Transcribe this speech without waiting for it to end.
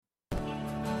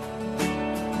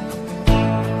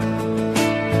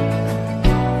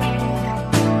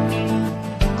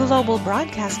Global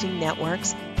Broadcasting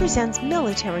Networks presents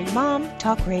Military Mom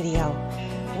Talk Radio.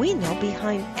 We know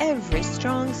behind every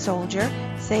strong soldier,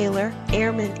 sailor,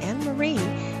 airman, and Marine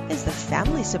is the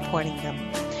family supporting them.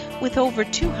 With over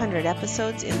 200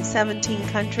 episodes in 17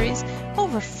 countries,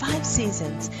 over 5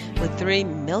 seasons, with 3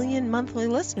 million monthly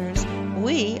listeners,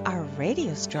 we are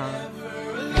radio strong.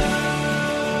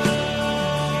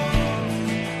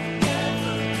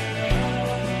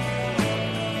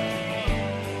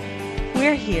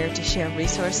 We're here to share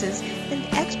resources and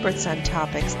experts on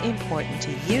topics important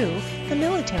to you, the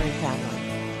military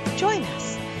family. Join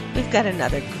us. We've got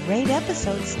another great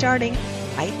episode starting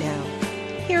right now.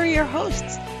 Here are your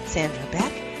hosts, Sandra,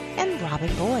 Beck, and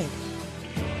Robin Boyd.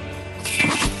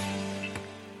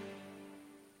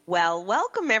 Well,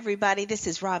 welcome everybody. This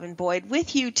is Robin Boyd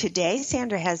with you today.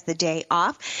 Sandra has the day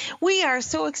off. We are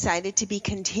so excited to be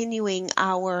continuing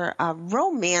our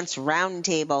Romance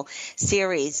Roundtable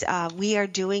series. We are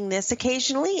doing this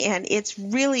occasionally, and it's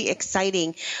really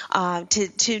exciting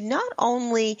to not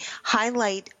only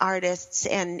highlight artists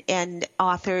and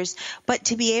authors, but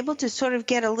to be able to sort of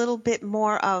get a little bit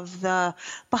more of the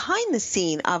behind the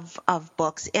scene of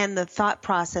books and the thought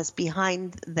process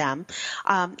behind them.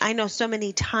 I know so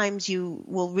many times you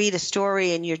will read a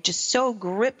story and you're just so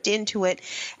gripped into it,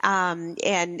 and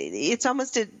it's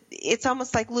almost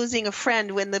like losing a friend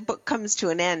when the book comes to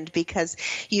an end because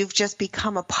you've just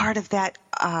become a part of that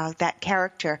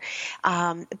character.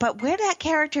 But where that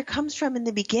character comes from in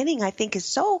the beginning, I think, is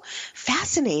so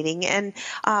fascinating. And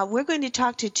we're going to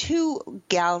talk to 2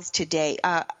 gals today,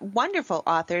 wonderful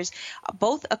authors,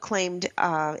 both acclaimed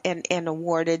and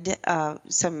awarded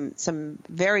some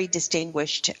very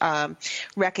distinguished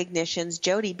recognitions.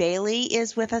 Jodie Bailey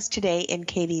is with us today, and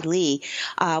Katy Lee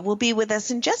will be with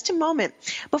us in just a moment.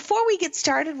 Before we get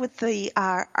started with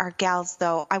our gals,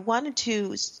 though, I wanted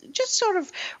to just sort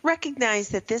of recognize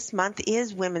that this month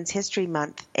is Women's History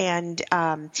Month. And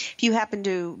if you happen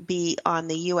to be on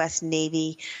the U.S.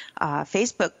 Navy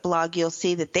Facebook blog, you'll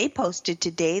see that they posted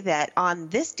today that on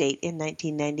this date in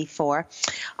 1994,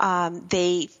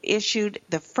 they issued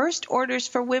the first orders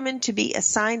for women to be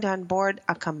assigned on board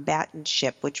a combatant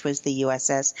ship, which was the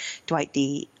USS Dwight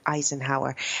D.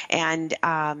 Eisenhower. And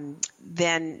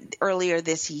then earlier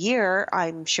this year,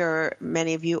 I'm sure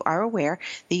many of you are aware,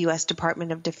 the U.S.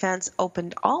 Department of Defense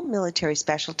opened all military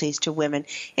specialties to women,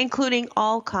 including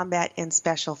all combat and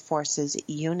special forces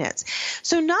units.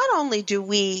 So not only do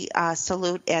we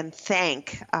salute and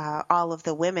thank all of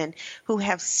the women who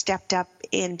have stepped up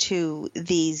into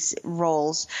these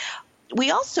roles, we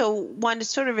also want to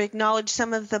sort of acknowledge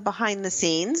some of the behind the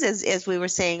scenes, as we were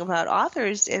saying about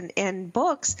authors and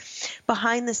books,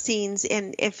 behind the scenes.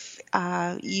 And if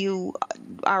you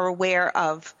are aware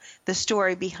of the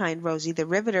story behind Rosie the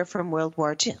Riveter from World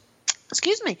War II,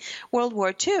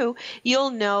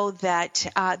 you'll know that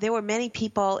there were many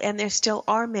people, and there still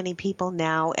are many people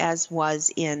now, as was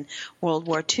in World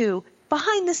War II,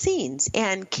 behind the scenes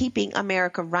and keeping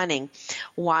America running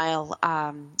while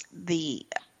the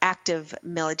active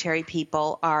military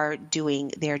people are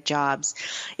doing their jobs.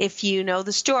 If you know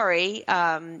the story,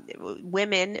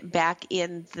 women back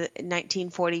in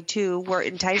 1942 were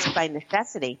enticed by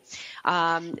necessity.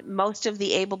 Most of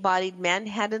the able-bodied men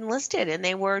had enlisted, and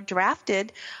they were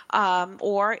drafted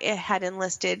or had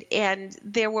enlisted, and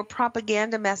there were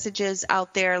propaganda messages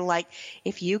out there like,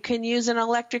 if you can use an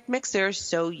electric mixer,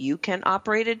 so you can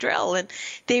operate a drill. And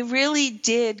they really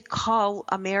did call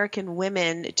American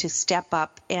women to step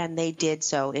up, and they did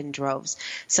so in droves.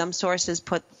 Some sources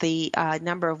put the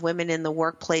number of women in the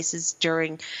workplaces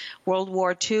during World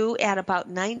War II at about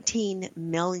 19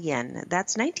 million.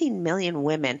 That's 19 million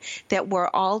women that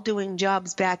were all doing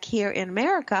jobs back here in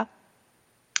America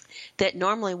that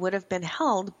normally would have been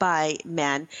held by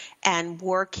men, and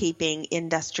were keeping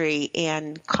industry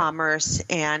and commerce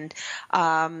and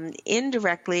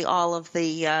indirectly all of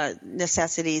the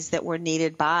necessities that were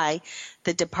needed by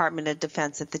the Department of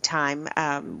Defense at the time,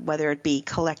 whether it be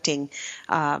collecting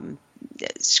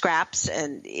scraps.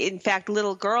 And in fact,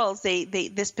 little girls,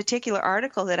 this particular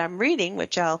article that I'm reading,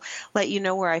 which I'll let you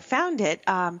know where I found it,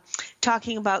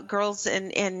 talking about girls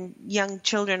and young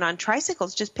children on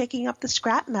tricycles just picking up the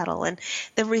scrap metal. And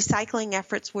the recycling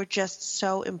efforts were just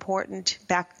so important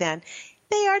back then.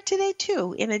 They are today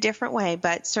too, in a different way,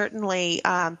 but certainly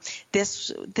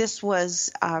this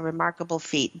was a remarkable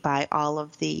feat by all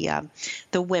of the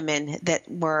women that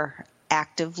were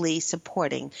actively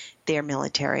supporting their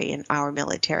military and our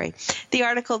military. The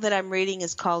article that I'm reading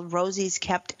is called Rosie's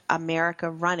Kept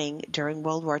America Running During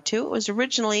World War II. It was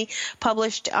originally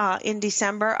published in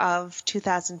December of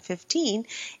 2015,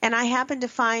 and I happened to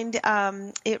find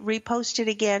it reposted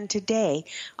again today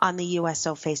on the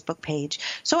USO Facebook page.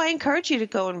 So I encourage you to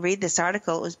go and read this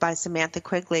article. It was by Samantha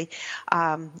Quigley.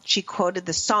 She quoted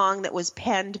the song that was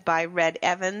penned by Red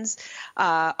Evans.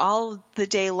 All the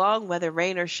day long, whether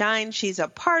rain or shine, she's a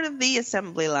part of the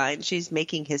assembly line. She's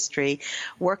making history,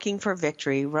 working for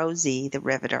victory, Rosie the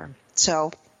Riveter.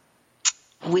 So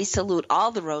we salute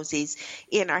all the Rosies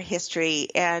in our history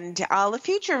and all the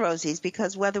future Rosies,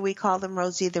 because whether we call them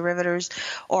Rosie the Riveters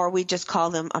or we just call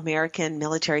them American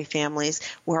military families,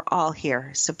 we're all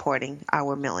here supporting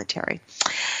our military.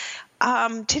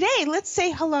 Today, let's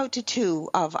say hello to two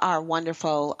of our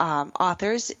wonderful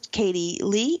authors, Katy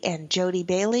Lee and Jodie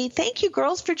Bailey. Thank you,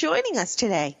 girls, for joining us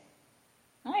today.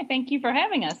 Hi, thank you for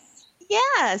having us.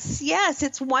 Yes,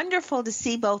 it's wonderful to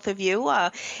see both of you,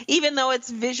 even though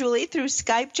it's visually through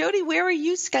Skype. Jodie, where are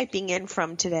you Skyping in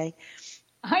from today?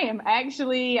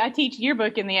 I teach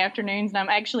yearbook in the afternoons, and I'm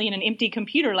actually in an empty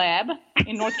computer lab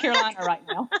in North Carolina right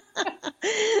now.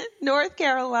 North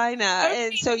Carolina.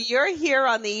 And so you're here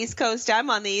on the East Coast. I'm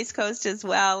on the East Coast as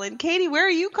well. And Katy, where are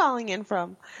you calling in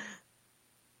from?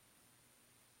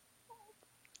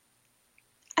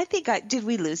 Did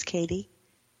we lose Katy?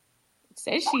 It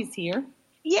says she's here.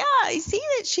 Yeah, I see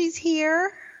that she's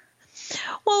here.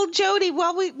 Well, Jodie,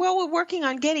 while we're working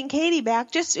on getting Katy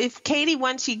back, just if Katy,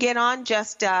 once you get on,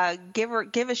 just give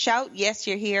a shout. Yes,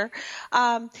 you're here.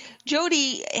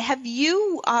 Jodie, have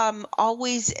you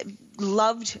always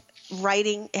loved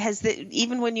writing?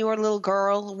 Even when you were a little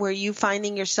girl, were you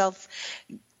finding yourself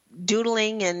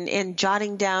doodling and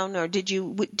jotting down, or did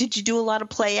you do a lot of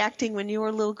play acting when you were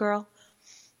a little girl?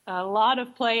 A lot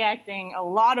of play acting, a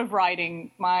lot of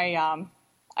writing.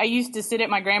 I used to sit at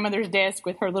my grandmother's desk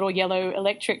with her little yellow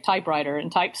electric typewriter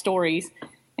and type stories.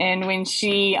 And when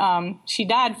she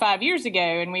died 5 years ago,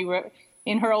 and we were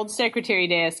in her old secretary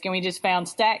desk, and we just found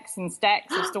stacks and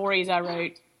stacks of stories I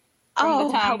wrote from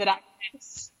the time that I could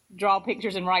draw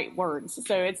pictures and write words.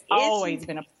 So it's always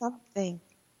been something.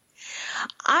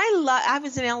 I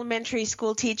was an elementary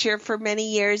school teacher for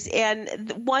many years,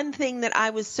 and one thing that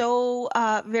I was so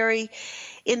very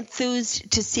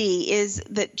enthused to see is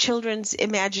that children's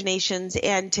imaginations,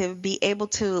 and to be able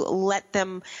to let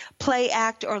them play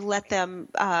act or let them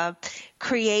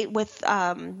create with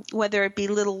whether it be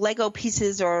little Lego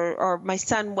pieces or my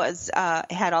son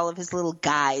had all of his little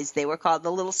guys. They were called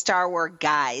the little Star Wars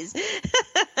guys.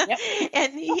 Yep.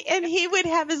 and he would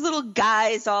have his little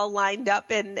guys all lined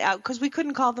up, and because we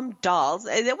couldn't call them dolls,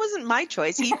 and it wasn't my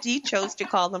choice. He chose to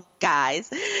call them guys,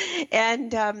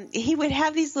 and he would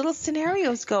have these little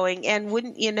scenarios going. And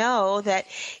wouldn't you know that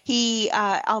he,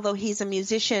 although he's a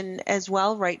musician as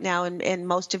well right now, and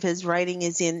most of his writing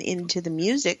is into the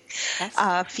music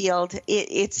field,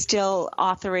 it's still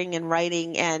authoring and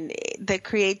writing, and the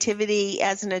creativity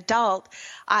as an adult,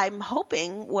 I'm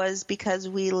hoping, was because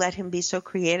we let him be so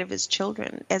creative as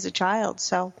a child.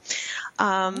 So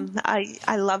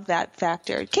I love that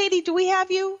factor. Katy, do we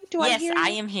have you? Yes,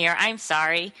 I am here. I'm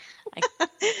sorry.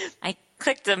 I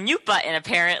clicked the mute button,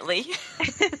 apparently.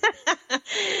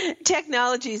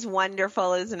 Technology is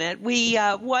wonderful, isn't it? We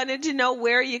wanted to know,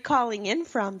 where are you calling in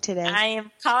from today? I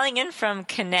am calling in from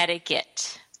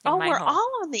Connecticut. We're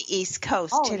all on the East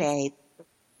Coast today.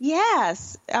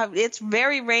 Yes, it's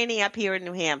very rainy up here in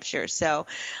New Hampshire, so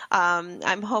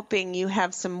I'm hoping you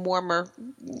have some warmer,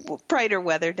 brighter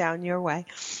weather down your way.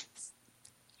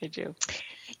 I do.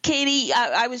 Katy,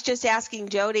 I was just asking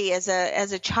Jodie, as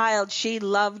a child, she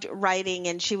loved writing,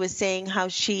 and she was saying how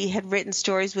she had written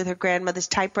stories with her grandmother's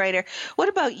typewriter. What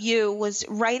about you? Was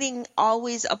writing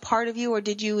always a part of you, or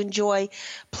did you enjoy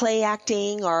play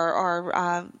acting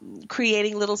or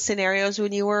creating little scenarios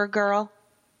when you were a girl?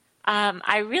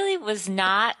 I really was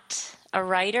not a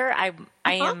writer. I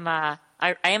am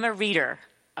a reader,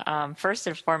 first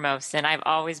and foremost, and I've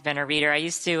always been a reader. I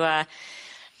used to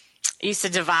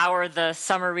devour the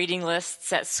summer reading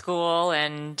lists at school,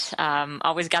 and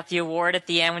always got the award at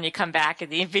the end when you come back at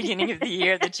the beginning of the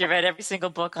year that you read every single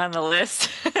book on the list.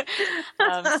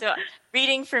 So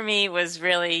reading for me was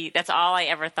really, that's all I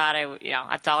ever thought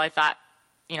that's all I thought.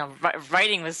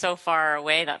 Writing was so far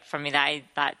away from me that I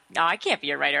thought, no, I can't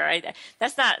be a writer.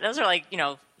 Those are like,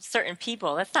 certain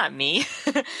people. That's not me.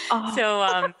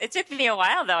 So it took me a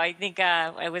while, though. I think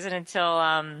it wasn't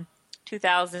until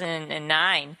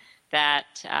 2009 that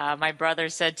my brother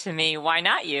said to me, "Why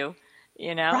not you?"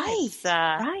 You know,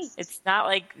 Right. It's not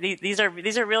like these are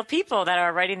real people that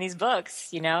are writing these books.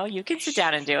 You know, you can sit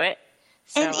down and do it.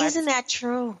 So And isn't that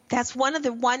true? That's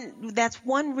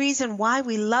one reason why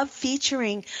we love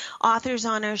featuring authors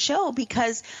on our show,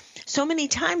 because so many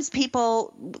times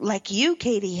people like you,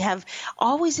 Katy, have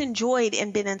always enjoyed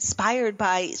and been inspired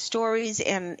by stories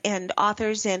and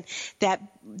authors and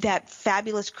that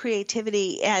fabulous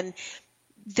creativity, and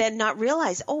then not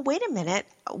realize, oh, wait a minute,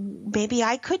 maybe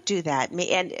I could do that.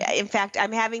 And in fact,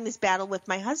 I'm having this battle with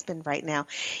my husband right now.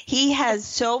 He has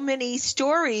so many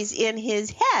stories in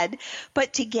his head,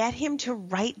 but to get him to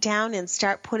write down and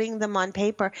start putting them on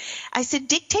paper, I said,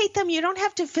 dictate them. You don't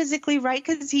have to physically write,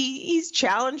 because he's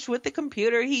challenged with the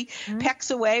computer. He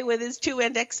pecks away with his 2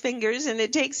 index fingers and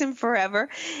it takes him forever.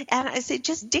 And I said,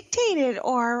 just dictate it,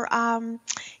 or,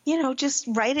 just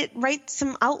write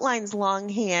some outlines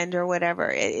longhand or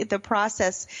whatever. The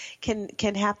process can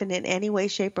happen in any way,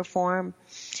 shape, or form.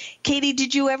 Katy,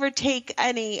 did you ever take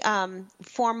any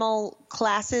formal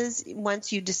classes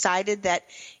once you decided that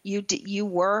you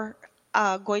were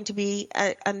going to be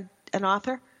an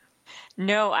author?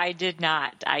 No, I did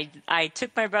not. I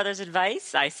took my brother's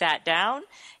advice. I sat down,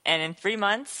 and in 3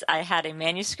 months, I had a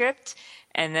manuscript,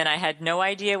 and then I had no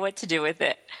idea what to do with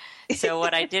it. So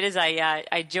what I did is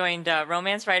I joined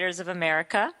Romance Writers of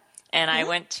America, and I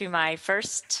went to my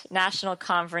first national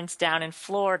conference down in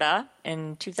Florida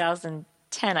in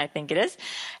 2010, I think it is.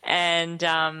 And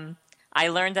I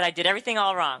learned that I did everything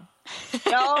all wrong.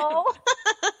 No.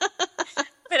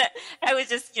 But I was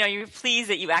just, you're pleased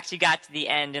that you actually got to the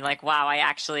end and like, wow, I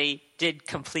actually did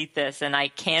complete this and I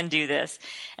can do this.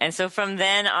 And so from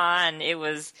then on, it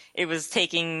was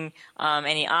taking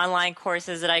any online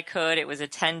courses that I could. It was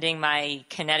attending my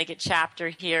Connecticut chapter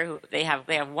here. They have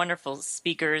wonderful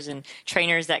speakers and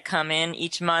trainers that come in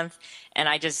each month. And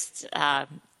I just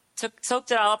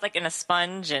soaked it all up like in a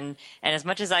sponge and as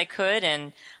much as I could.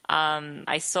 And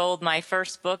I sold my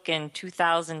first book in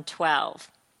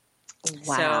 2012.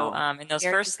 Wow. So in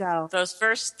those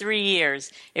first 3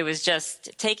 years, it was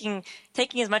just taking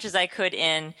as much as I could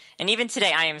in. And even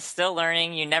today, I am still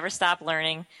learning. You never stop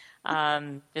learning.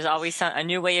 There's always a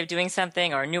new way of doing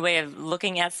something or a new way of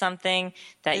looking at something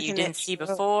that you didn't see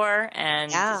before.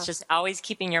 And it's just always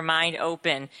keeping your mind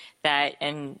open that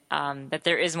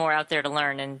there is more out there to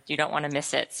learn and you don't want to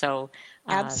miss it. So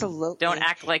absolutely. Don't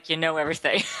act like you know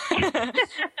everything.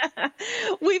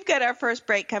 We've got our first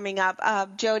break coming up.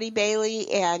 Jodie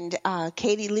Bailey and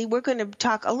Katy Lee, we're going to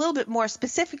talk a little bit more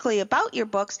specifically about your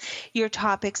books, your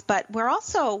topics, but we're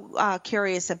also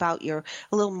curious about a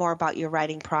little more about your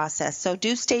writing process. So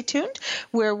do stay tuned.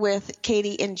 We're with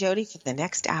Katy and Jodie for the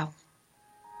next hour.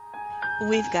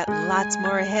 We've got lots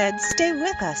more ahead. Stay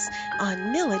with us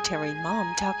on Military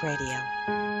Mom Talk Radio.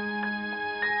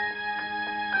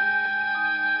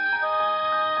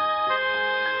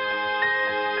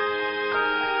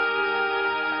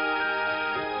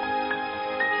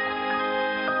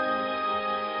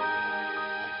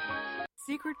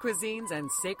 Secret Cuisines and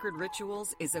Sacred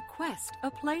Rituals is a quest, a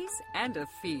place, and a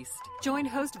feast. Join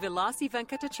host Vilasi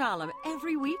Venkatachalam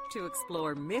every week to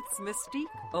explore myths, mystique,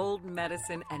 old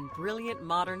medicine, and brilliant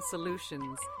modern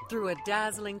solutions through a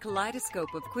dazzling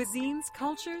kaleidoscope of cuisines,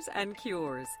 cultures, and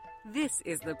cures. This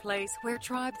is the place where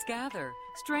tribes gather,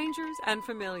 strangers and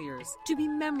familiars, to be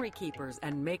memory keepers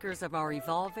and makers of our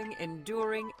evolving,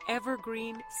 enduring,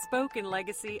 evergreen, spoken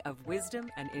legacy of wisdom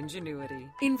and ingenuity.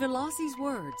 In Vilasi's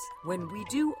words, when we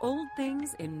do old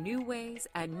things in new ways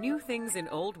and new things in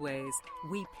old ways,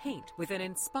 we paint with an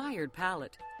inspired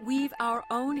palette, weave our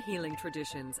own healing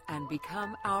traditions, and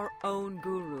become our own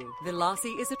guru.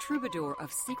 Vilasi is a troubadour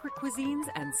of secret cuisines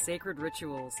and sacred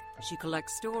rituals. She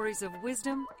collects stories of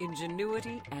wisdom,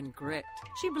 ingenuity, and grit.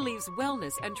 She believes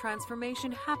wellness and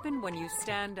transformation happen when you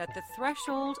stand at the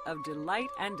threshold of delight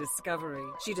and discovery.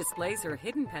 She displays her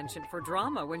hidden penchant for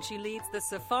drama when she leads the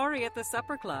Safari at the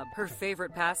Supper Club. Her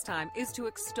favorite pastime is to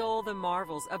extol the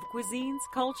marvels of cuisines,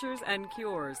 cultures, and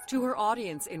cures. To her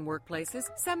audience in workplaces,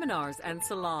 seminars, and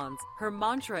salons, her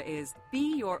mantra is,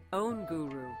 be your own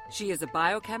guru. She is a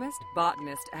biochemist,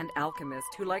 botanist, and alchemist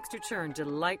who likes to churn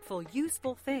delightful,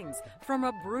 useful things from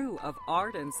a brew of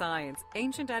art and science,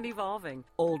 ancient and evolving,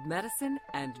 old medicine,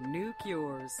 and new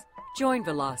cures. Join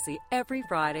Vilasi every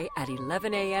Friday at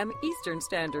 11 a.m. Eastern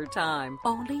Standard Time,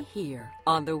 only here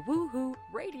on the Woohoo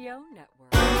Radio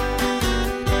Network.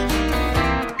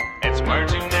 It's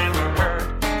words you never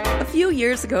heard. few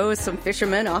years ago, some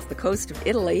fishermen off the coast of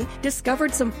Italy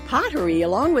discovered some pottery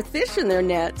along with fish in their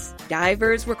nets.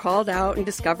 Divers were called out and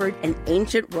discovered an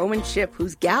ancient Roman ship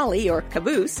whose galley, or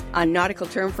caboose, a nautical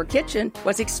term for kitchen,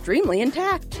 was extremely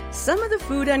intact. Some of the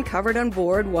food uncovered on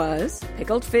board was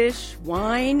pickled fish,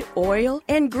 wine, oil,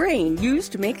 and grain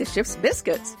used to make the ship's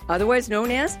biscuits, otherwise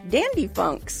known as dandy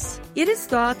funks. It is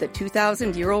thought the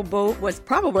 2,000-year-old boat was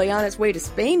probably on its way to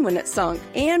Spain when it sunk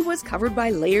and was covered by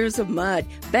layers of mud,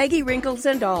 baggy wrinkles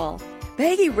and all.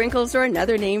 Baggy wrinkles are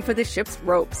another name for the ship's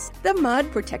ropes. The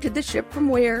mud protected the ship from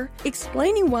wear,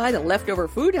 explaining why the leftover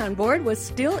food on board was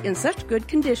still in such good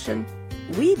condition.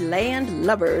 We land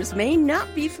lubbers may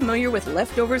not be familiar with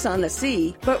leftovers on the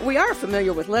sea, but we are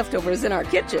familiar with leftovers in our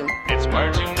kitchen. It's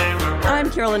words you never heard. I'm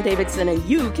Carolyn Davidson, and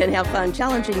you can have fun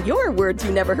challenging your words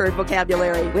you never heard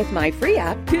vocabulary with my free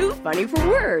app, Too Funny for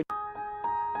Words.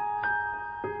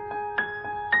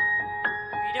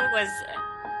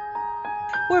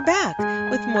 We're back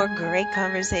with more great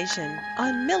conversation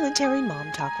on Military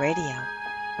Mom Talk Radio.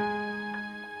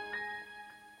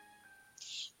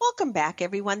 Welcome back,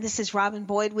 everyone. This is Robin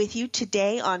Boyd with you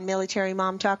today on Military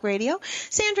Mom Talk Radio.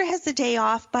 Sandra has the day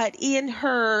off, but in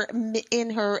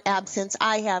her absence,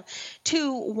 I have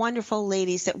two wonderful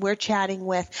ladies that we're chatting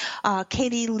with,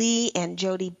 Katy Lee and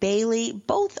Jodie Bailey,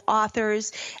 both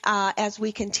authors, as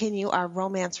we continue our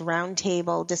Romance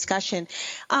Roundtable discussion.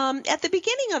 At the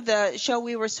beginning of the show,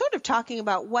 we were sort of talking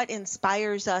about what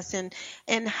inspires us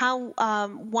and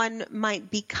how one might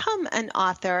become an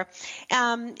author.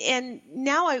 And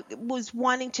now I was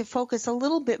wanting to focus a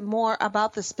little bit more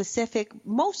about the specific,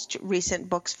 most recent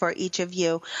books for each of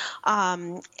you.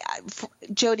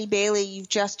 Jodie Bailey, you've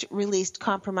just released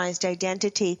Compromised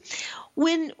Identity.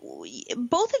 When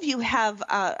both of you have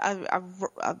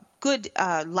a good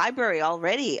library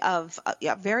already of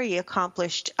very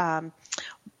accomplished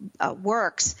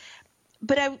works,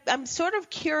 but I'm sort of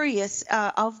curious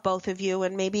of both of you,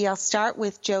 and maybe I'll start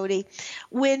with Jodie.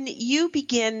 When you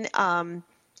begin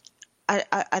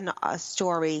a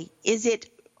story, is it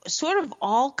sort of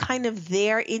all kind of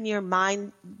there in your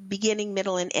mind, beginning,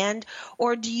 middle, and end,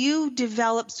 or do you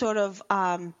develop sort of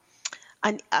a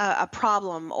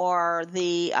problem or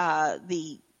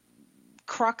the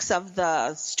crux of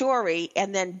the story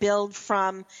and then build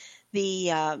from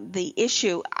the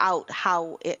issue out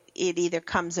how it either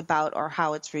comes about or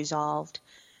how it's resolved?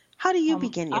 How do you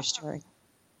begin your story?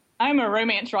 I'm a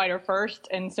romance writer first,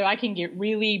 and so I can get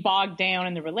really bogged down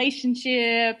in the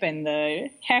relationship and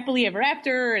the happily ever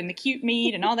after and the cute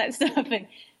meet and all that stuff. And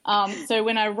so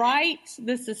when I write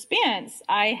the suspense,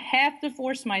 I have to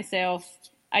force myself.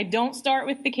 I don't start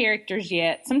with the characters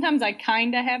yet. Sometimes I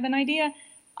kind of have an idea,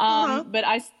 but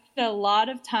I spend a lot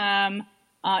of time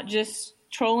just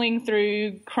trolling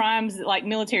through crimes, like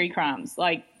military crimes,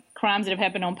 like crimes that have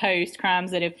happened on post, crimes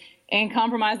that have, and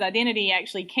Compromised Identity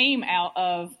actually came out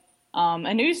of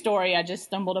a news story I just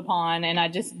stumbled upon, and I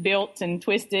just built and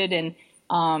twisted and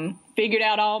figured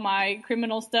out all my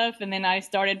criminal stuff, and then I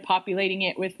started populating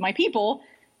it with my people,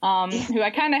 who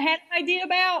I kind of had an idea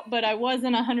about, but I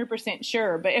wasn't 100%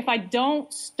 sure. But if I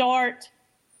don't start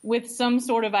with some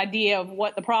sort of idea of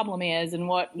what the problem is and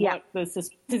what the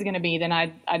suspense is going to be, then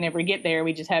I never get there.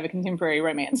 We just have a contemporary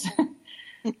romance.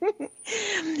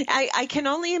 I can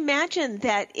only imagine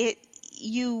that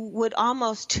you would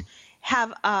almost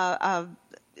have a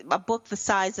book the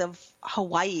size of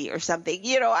Hawaii or something.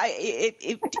 You know,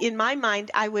 in my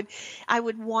mind, I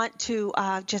would want to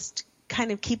just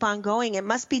kind of keep on going. It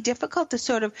must be difficult to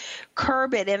sort of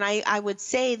curb it. And I would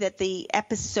say that the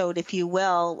episode, if you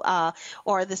will,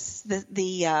 or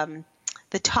the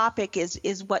topic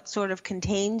is what sort of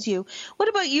contains you. What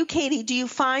about you, Katy? Do you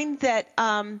find that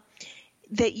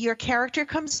that your character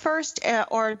comes first,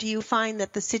 or do you find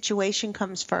that the situation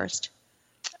comes first?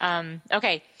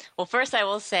 Okay. Well, first I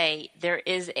will say there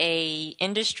is a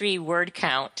industry word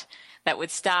count that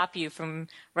would stop you from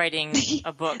writing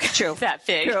a book that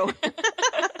big. True.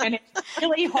 And it's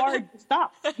really hard to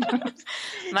stop.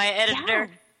 My editor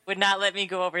would not let me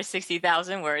go over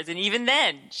 60,000 words. And even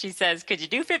then she says, could you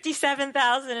do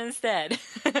 57,000 instead?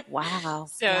 Wow.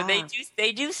 So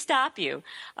they do stop you,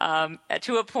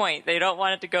 to a point. They don't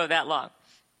want it to go that long.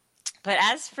 But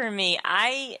as for me,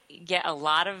 I get a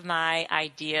lot of my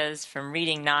ideas from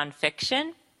reading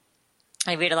nonfiction.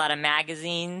 I read a lot of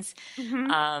magazines,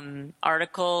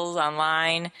 articles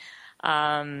online.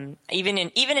 Even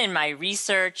in my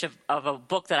research of a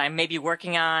book that I may be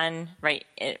working on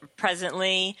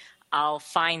presently, I'll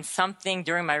find something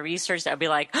during my research that I'll be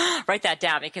like, write that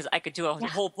down, because I could do a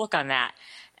whole book on that.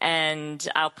 And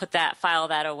I'll file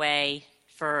that away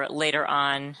for later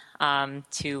on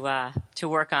to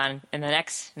work on in the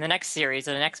next series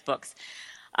or the next books.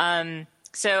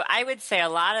 So I would say a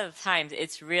lot of times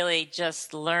it's really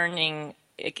just learning,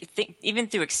 even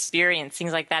through experience,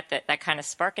 things like that kind of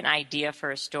spark an idea for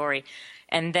a story.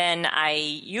 And then I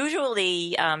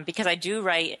usually, because I do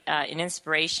write an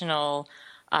inspirational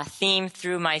theme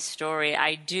through my story,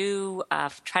 I do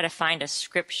try to find a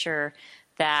scripture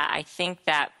that I think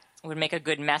that would make a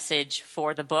good message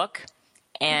for the book.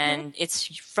 And it's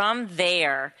from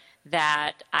there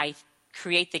that I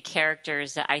create the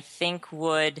characters that I think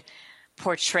would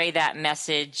portray that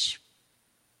message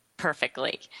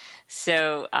perfectly.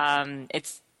 So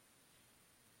it's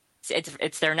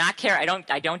they're not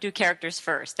I don't do characters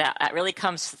first. That really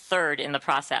comes third in the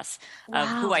process of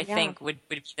who I think would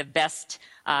be the best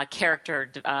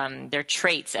character, their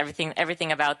traits,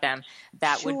 everything about them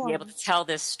that would be able to tell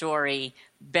this story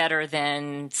better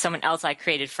than someone else I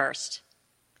created first.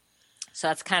 So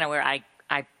that's kind of where I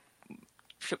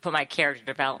should put my character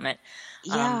development.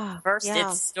 First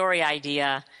it's story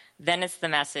idea, then it's the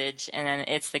message, and then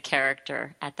it's the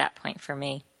character at that point for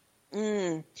me.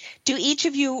 Do each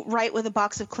of you write with a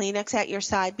box of Kleenex at your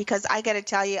side? Because I got to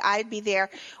tell you, I'd be there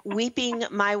weeping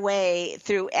my way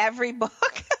through every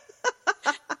book.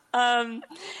 I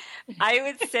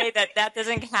would say that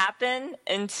doesn't happen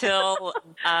until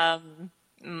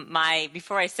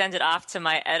before I send it off to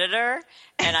my editor,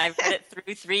 and I've read it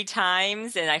through 3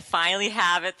 times, and I finally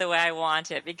have it the way I want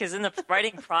it. Because in the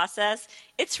writing process,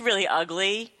 it's really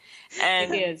ugly,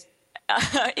 and it is.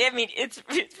 I mean, it's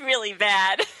really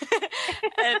bad.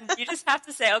 And you just have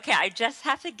to say, okay, I just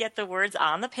have to get the words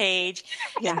on the page.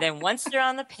 Yeah. And then once they're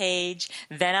on the page,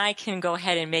 then I can go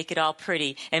ahead and make it all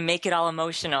pretty and make it all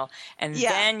emotional. And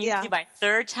then usually by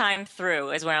 3rd time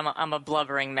through is where I'm a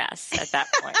blubbering mess at that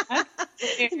point.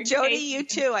 Jodie, you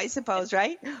too, I suppose,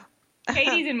 right?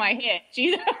 Katie's in my head.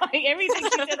 She's like, everything she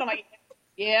says, I'm like,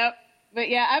 yep. But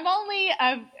yeah, I've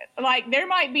there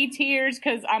might be tears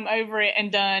because I'm over it and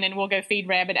done, and we'll go feed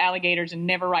rabid alligators and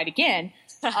never write again.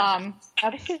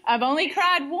 I've only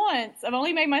cried once. I've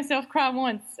only made myself cry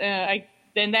once. And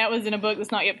that was in a book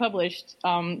that's not yet published.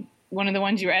 One of the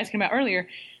ones you were asking about earlier.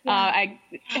 I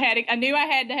knew I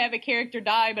had to have a character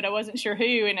die, but I wasn't sure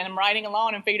who. And then I'm writing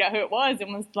along and figured out who it was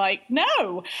and was like,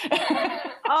 no.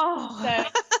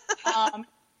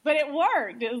 But it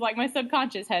worked. It was like my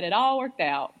subconscious had it all worked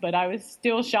out. But I was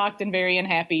still shocked and very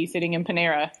unhappy sitting in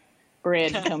Panera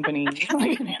Bread Company.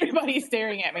 Like, everybody's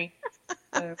staring at me.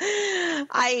 So.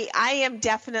 I am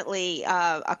definitely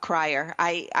a crier.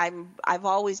 I've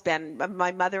always been.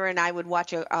 My mother and I would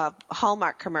watch a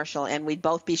Hallmark commercial, and we'd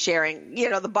both be sharing,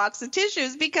 the box of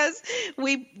tissues, because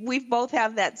we both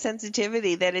have that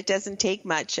sensitivity that it doesn't take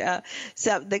much.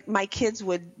 My kids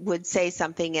would say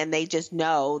something, and they just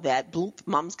know that bloop,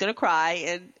 mom's gonna cry.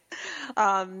 And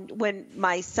when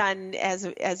my son,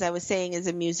 as I was saying, is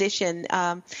a musician,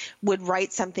 would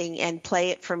write something and play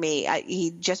it for me,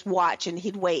 he'd just watch and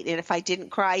he'd wait. And if I didn't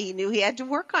cry, he knew he had to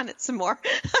work on it some more.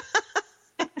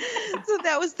 So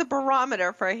that was the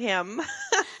barometer for him.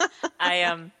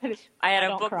 I had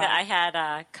a book that I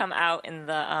had come out in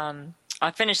the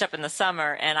I finished up in the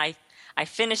summer, and I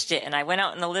finished it, and I went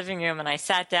out in the living room, and I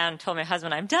sat down and told my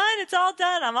husband, I'm done. It's all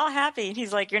done. I'm all happy. And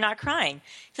he's like, you're not crying.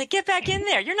 He's like, get back in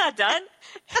there. You're not done.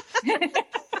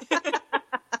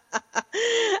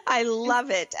 I love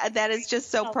it. That is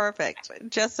just so perfect.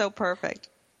 Just so perfect.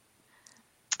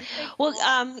 Well,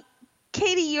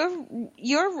 Katy,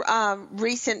 your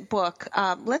recent book,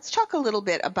 let's talk a little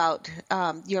bit about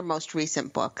your most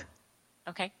recent book.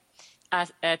 Okay.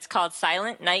 It's called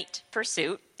Silent Night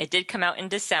Pursuit. It did come out in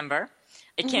December.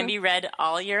 It can be read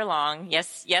all year long.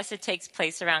 Yes, it takes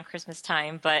place around Christmas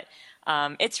time, but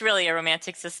it's really a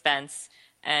romantic suspense.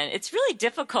 And it's really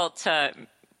difficult to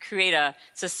create a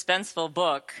suspenseful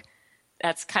book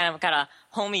that's kind of got a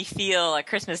homey feel at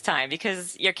Christmas time,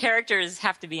 because your characters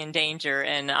have to be in danger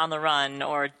and on the run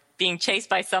or being chased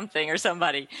by something or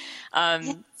somebody.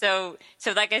 So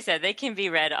like I said, they can be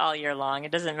read all year long.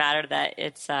 It doesn't matter that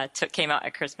it's came out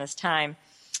at Christmas time.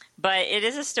 But it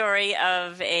is a story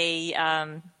of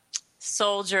a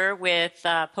soldier with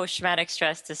post-traumatic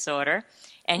stress disorder,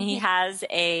 and he has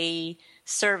a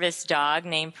service dog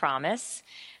named Promise,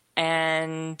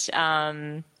 and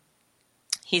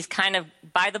he's kind of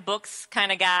by-the-books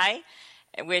kind of guy,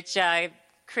 which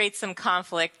creates some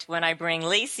conflict when I bring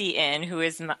Lacey in, who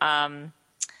is my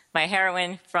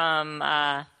heroine from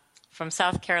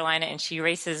South Carolina, and she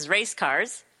races race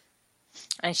cars.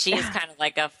 And she is kind of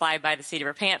like a fly by the seat of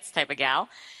her pants type of gal.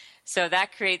 So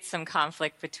that creates some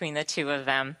conflict between the two of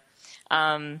them.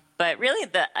 But really,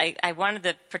 I wanted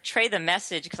to portray the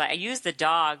message because I use the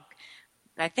dog.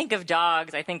 I think of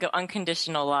dogs, I think of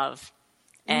unconditional love.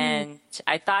 And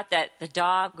I thought that the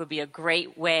dog would be a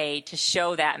great way to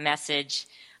show that message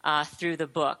through the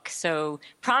book. So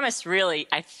Promise really,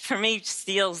 for me,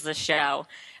 steals the show.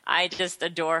 I just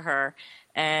adore her.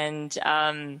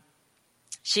 And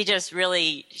she just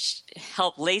really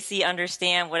helped Lacey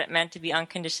understand what it meant to be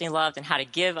unconditionally loved and how to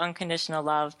give unconditional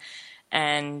love.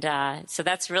 And so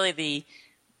that's really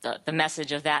the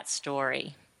message of that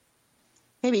story.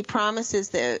 Maybe Promise is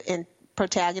the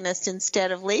protagonist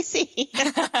instead of Lacey.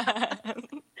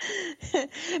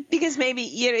 Because maybe,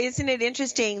 isn't it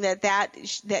interesting that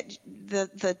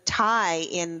the tie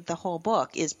in the whole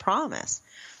book is Promise?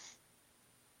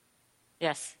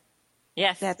 Yes,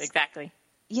 exactly.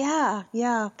 Yeah,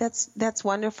 that's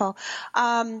wonderful.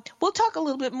 We'll talk a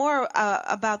little bit more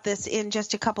about this in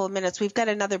just a couple of minutes. We've got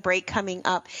another break coming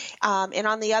up. And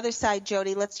on the other side,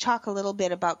 Jodie, let's talk a little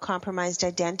bit about compromised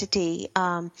identity,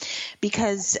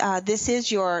 because this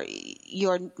is your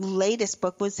latest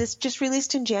book. Was this just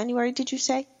released in January, did you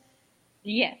say?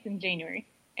 Yes, in January.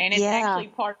 And it's actually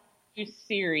part of a new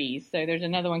series, so there's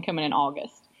another one coming in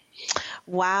August.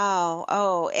 Wow.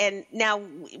 Oh, and now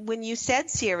when you said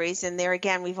series, and there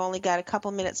again, we've only got a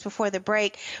couple minutes before the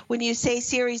break. When you say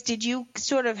series, did you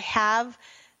sort of have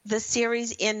the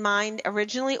series in mind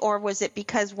originally, or was it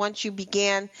because once you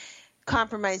began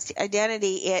Compromised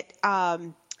Identity,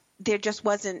 there just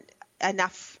wasn't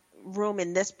enough room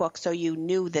in this book, so you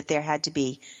knew that there had to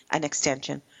be an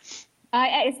extension?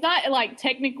 It's not like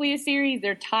technically a series.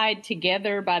 They're tied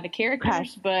together by the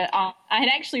characters, but I had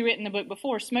actually written the book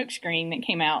before, Smokescreen, that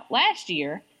came out last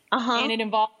year, and it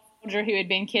involved a soldier who had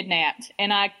been kidnapped.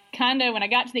 And I when I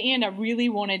got to the end, I really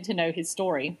wanted to know his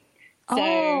story.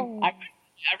 So I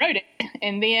wrote it,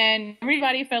 and then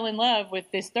everybody fell in love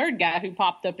with this third guy who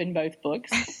popped up in both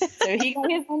books. So he got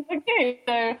his own book too.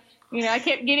 So, I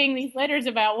kept getting these letters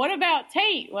about, what about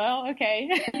Tate? Well, okay.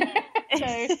 So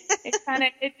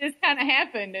it just kind of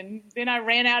happened, and then I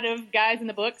ran out of guys in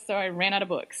the books, so I ran out of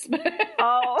books.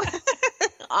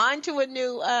 On to a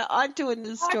new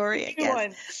story, I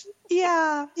guess.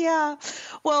 Yeah.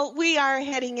 Well, we are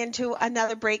heading into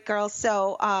another break, girls.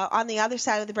 So on the other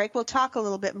side of the break, we'll talk a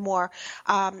little bit more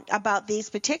about these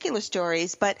particular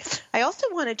stories. But I also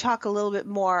want to talk a little bit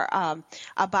more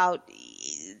about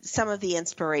some of the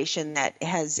inspiration that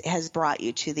has brought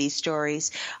you to these stories.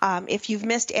 If you've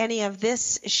missed any of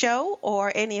this show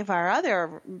or any of our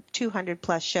other 200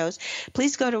 plus shows,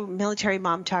 please go to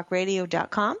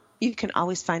militarymomtalkradio.com. You can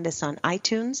always find us on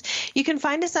iTunes. You can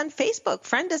find us on Facebook.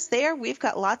 Friend us there. We've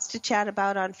got lots to chat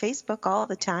about on Facebook all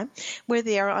the time. We're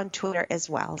there on Twitter as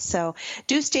well. So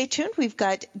do stay tuned. We've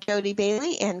got Jodie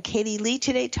Bailey and Katy Lee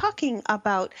today talking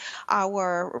about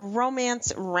our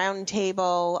Romance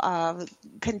Roundtable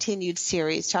continued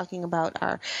series, talking about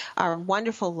our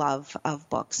wonderful love of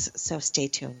books. So stay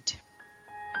tuned.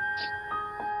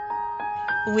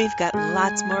 We've got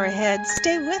lots more ahead.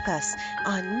 Stay with us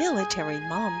on Military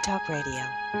Mom Talk Radio.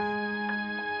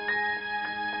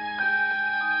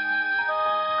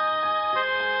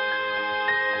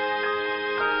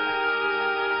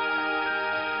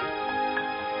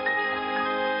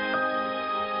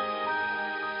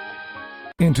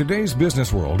 In today's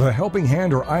business world, a helping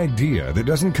hand or idea that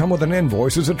doesn't come with an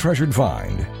invoice is a treasured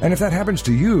find. And if that happens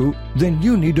to you, then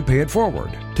you need to pay it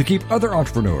forward to keep other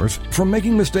entrepreneurs from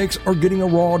making mistakes or getting a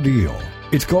raw deal.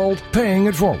 It's called Paying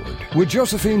It Forward with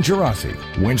Josephine Girassi,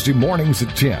 Wednesday mornings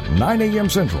at 10, 9 a.m.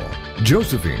 Central.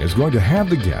 Josephine is going to have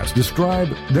the guests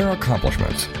describe their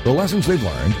accomplishments, the lessons they've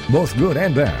learned, both good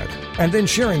and bad, and then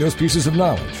sharing those pieces of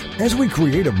knowledge as we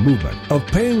create a movement of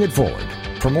paying it forward.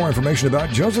 For more information about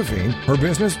Josephine, her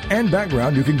business, and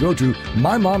background, you can go to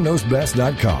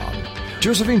mymomknowsbest.com.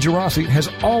 Josephine Girassi has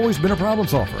always been a problem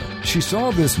solver. She saw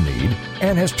this need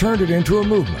and has turned it into a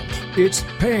movement. It's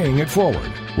Paying It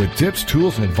Forward, with tips,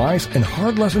 tools, and advice and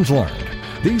hard lessons learned.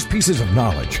 These pieces of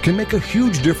knowledge can make a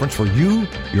huge difference for you,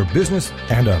 your business,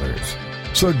 and others.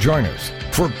 So join us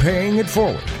for Paying It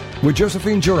Forward with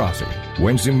Josephine Girassi,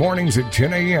 Wednesday mornings at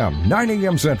 10 a.m., 9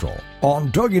 a.m. Central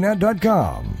on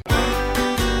TogiNet.com.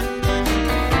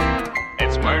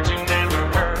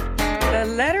 The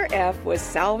letter F was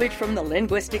salvaged from the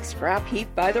linguistic scrap heap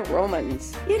by the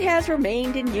Romans. It has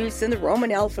remained in use in the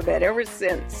Roman alphabet ever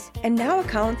since, and now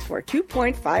accounts for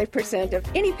 2.5% of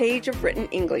any page of written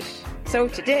English. So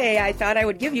today I thought I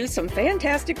would give you some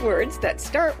fantastic words that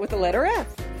start with the letter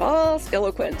F. False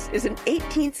eloquence is an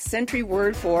 18th century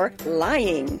word for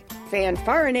lying.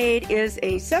 Fanfaronade is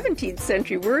a 17th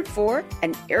century word for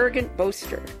an arrogant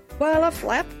boaster. while a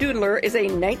flapdoodler is a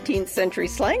 19th century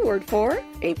slang word for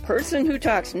a person who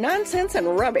talks nonsense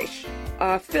and rubbish.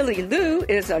 A filly loo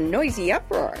is a noisy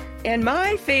uproar. And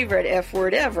my favorite F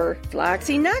word ever,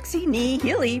 floxy noxy knee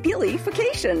hilly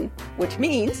billyfication, which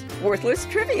means worthless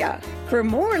trivia. For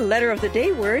more letter of the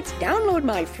day words, download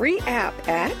my free app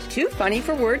at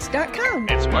toofunnyforwords.com.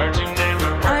 It's words you never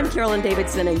heard. I'm Carolyn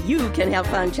Davidson, and you can have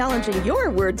fun challenging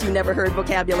your words you never heard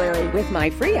vocabulary with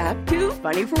my free app, Too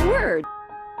Funny for Words.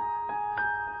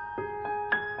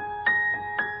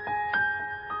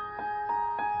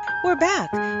 We're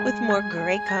back with more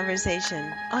great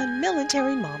conversation on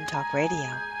Military Mom Talk Radio.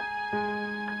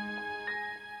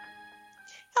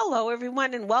 Hello,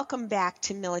 everyone, and welcome back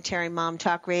to Military Mom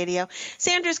Talk Radio.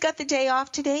 Sandra's got the day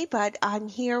off today, but I'm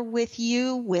here with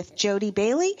you with Jodie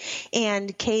Bailey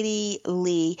and Katy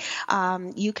Lee.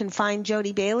 You can find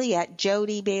Jodie Bailey at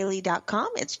jodiebailey.com.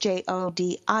 It's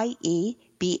JODIEBAILEY.com.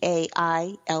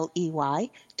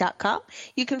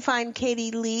 You can find Katy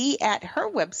Lee at her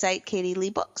website,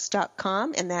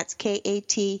 katyleebooks.com, and that's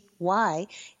KATYLEE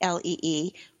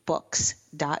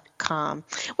books.com.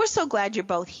 We're so glad you're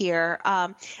both here.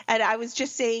 And I was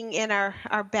just saying in our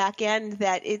back end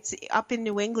that it's up in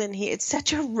New England here. It's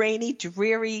such a rainy,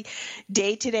 dreary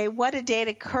day today. What a day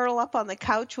to curl up on the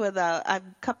couch with a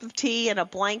cup of tea and a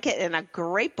blanket and a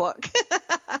great book.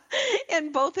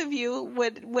 And both of you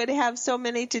would have so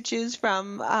many to choose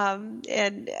from.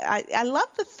 And I love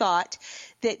the thought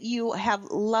that you have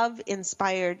love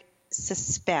inspired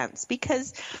suspense,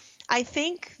 because I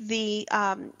think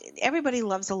everybody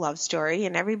loves a love story,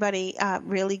 and everybody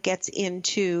really gets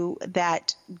into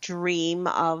that dream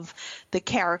of the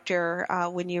character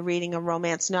when you're reading a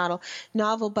romance novel.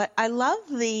 But I love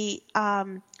the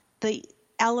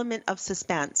element of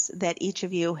suspense that each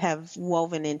of you have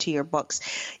woven into your books.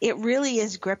 It really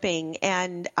is gripping,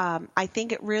 and I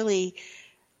think it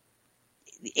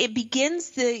begins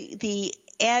the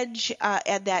edge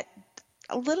at that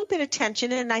a little bit of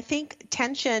tension, and I think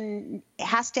tension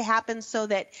has to happen so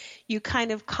that you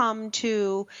kind of come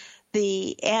to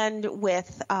the end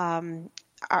with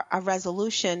a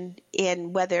resolution.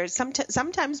 In whether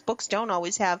sometimes books don't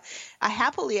always have a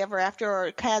happily ever after, or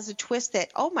it has a twist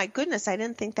that, oh my goodness, I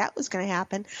didn't think that was going to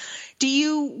happen. Do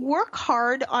you work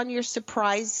hard on your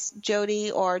surprise,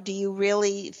 Jodie, or do you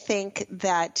really think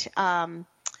that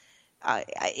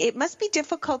it must be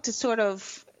difficult to sort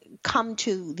of come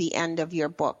to the end of your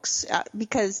books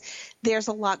because there's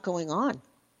a lot going on?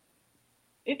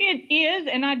 It is,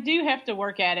 and I do have to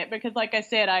work at it because, like I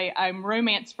said, I'm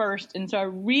romance first, and so I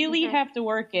really have to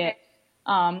work at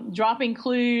dropping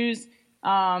clues,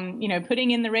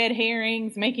 putting in the red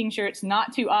herrings, making sure it's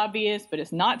not too obvious, but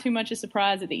it's not too much a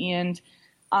surprise at the end.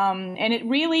 And it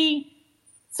really,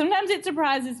 sometimes it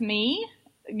surprises me.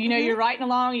 You're writing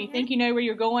along and you think you know where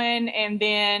you're going, and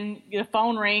then the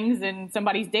phone rings and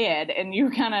somebody's dead, and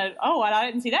you're kind of, I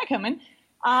didn't see that coming.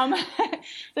 So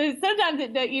sometimes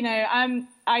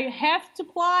I have to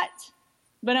plot,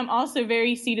 but I'm also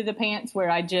very seat of the pants where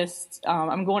I just,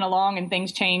 I'm going along and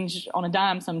things change on a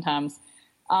dime sometimes.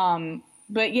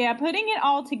 But yeah, putting it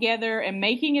all together and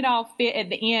making it all fit at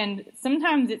the end,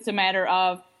 sometimes it's a matter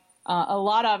of a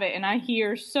lot of it. And I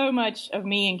hear so much of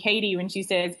me and Katy when she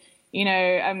says,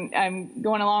 I'm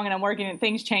going along and I'm working and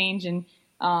things change, and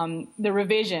the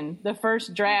revision, the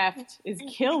first draft is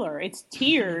killer. It's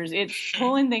tears. It's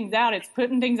pulling things out. It's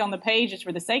putting things on the page just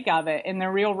for the sake of it. And the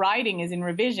real writing is in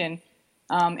revision,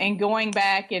 and going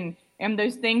back and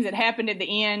those things that happened at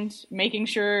the end, making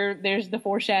sure there's the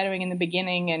foreshadowing in the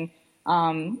beginning. And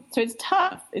so it's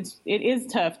tough. It is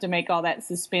tough to make all that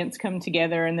suspense come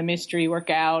together and the mystery work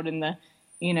out and the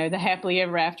happily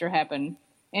ever after happen.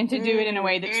 And to do it in a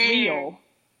way that's real,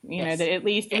 that at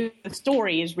least the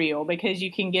story is real, because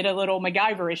you can get a little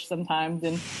MacGyverish sometimes,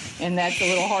 and that's a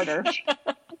little harder.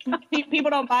 People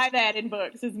don't buy that in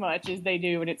books as much as they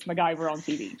do when it's MacGyver on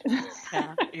TV.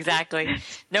 Yeah, exactly.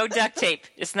 No duct tape.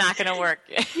 It's not going to work.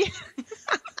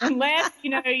 Unless,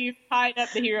 you've tied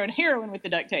up the hero and heroine with the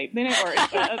duct tape. Then it works.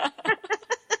 But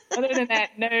other than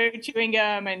that, no chewing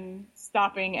gum and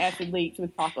stopping acid leaks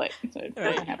with chocolate. So it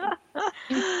doesn't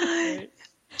happen.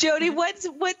 Jodie,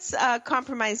 what's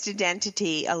compromised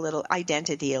identity a little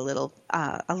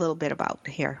bit about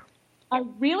here? I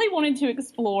really wanted to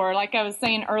explore, like I was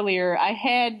saying earlier, I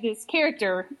had this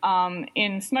character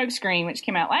in Smokescreen, which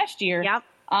came out last year. Yep.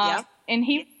 And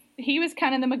he was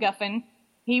kind of the MacGuffin.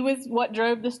 He was what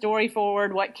drove the story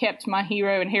forward, what kept my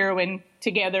hero and heroine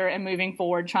together and moving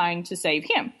forward, trying to save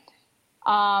him.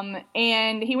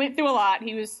 And he went through a lot.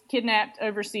 He was kidnapped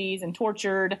overseas and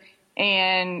tortured.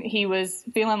 and he was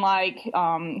feeling like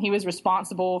he was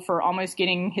responsible for almost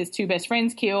getting his two best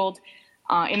friends killed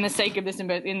in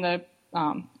the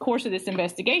course of this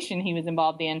investigation he was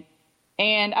involved in.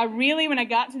 And when I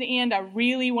got to the end, I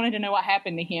really wanted to know what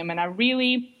happened to him. And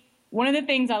one of the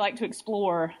things I like to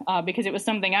explore, because it was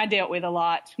something I dealt with a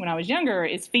lot when I was younger,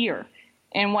 is fear.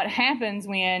 And what happens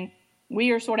when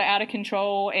we are sort of out of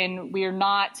control and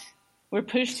we're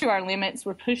pushed to our limits,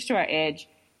 we're pushed to our edge.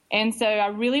 And so I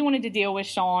really wanted to deal with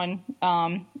Sean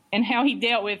and how he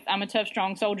dealt with, I'm a tough,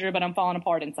 strong soldier, but I'm falling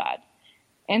apart inside.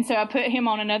 And so I put him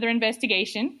on another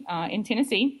investigation in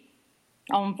Tennessee,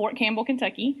 on Fort Campbell,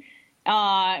 Kentucky,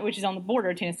 which is on the border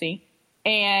of Tennessee.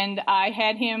 And I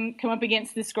had him come up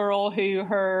against this girl who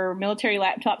her military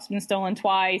laptop's been stolen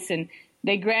twice, and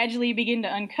they gradually begin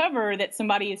to uncover that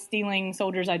somebody is stealing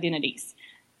soldiers' identities.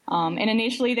 And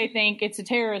initially they think it's a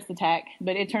terrorist attack,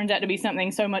 but it turns out to be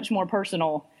something so much more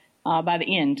personal by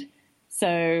the end.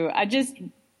 So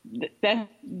that's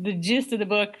the gist of the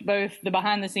book, both the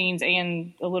behind the scenes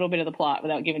and a little bit of the plot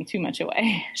without giving too much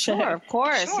away. Sure, of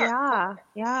course. Sure.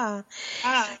 Yeah.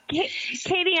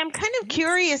 Katy, I'm kind of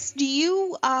curious. Do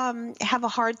you have a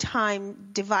hard time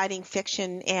dividing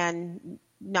fiction and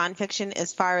nonfiction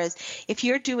as far as if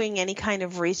you're doing any kind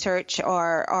of research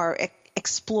or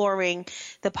exploring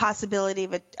the possibility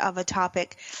of a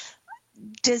topic?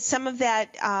 Does some of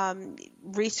that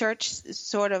research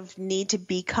sort of need to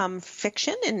become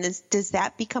fiction, and does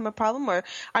that become a problem, or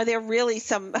are there really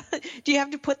some? Do you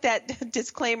have to put that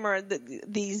disclaimer that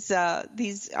these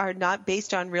are not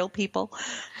based on real people?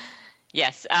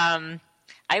 Yes,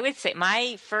 I would say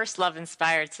my first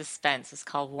love-inspired suspense was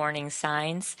called Warning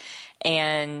Signs,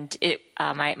 and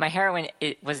my heroine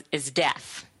is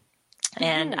deaf,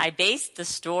 and I based the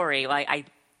story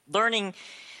learning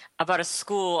about a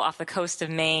school off the coast of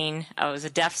Maine. It was a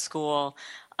deaf school,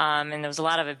 and there was a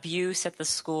lot of abuse at the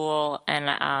school,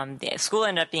 and the school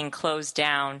ended up being closed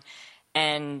down.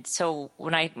 And so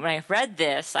when I read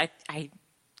this, I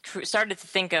started to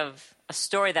think of a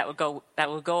story that would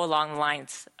go along the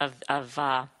lines of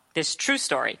this true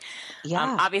story.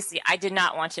 Yeah. Obviously, I did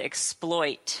not want to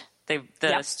exploit the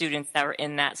students that were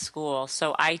in that school,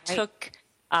 so I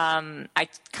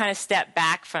kind of stepped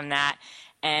back from that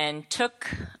and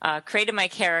created my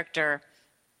character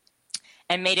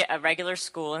and made it a regular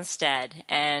school instead.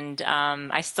 And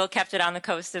I still kept it on the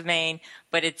coast of Maine,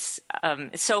 but it's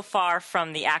so far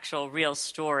from the actual real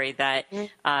story that you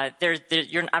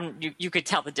could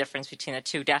tell the difference between the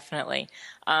two, definitely.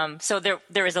 So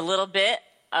there is a little bit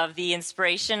of the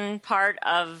inspiration part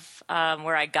of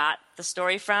where I got the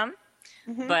story from,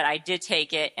 but I did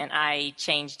take it and I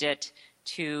changed it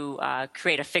to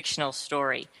create a fictional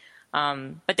story.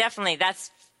 But definitely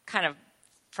that's kind of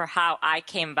for how I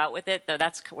came about with it, though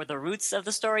that's where the roots of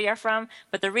the story are from.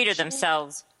 But the reader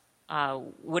themselves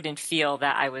wouldn't feel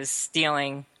that I was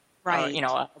stealing,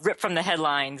 a rip from the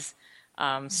headlines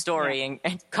story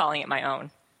and calling it my own.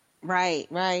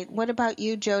 Right. What about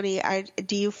you, Jodie?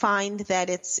 Do you find that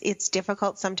it's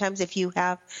difficult sometimes if you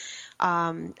have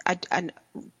a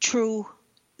true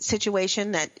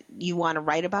situation that you want to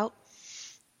write about?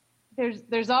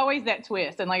 There's always that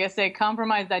twist. And like I said,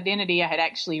 compromised identity, I had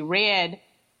actually read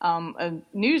a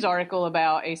news article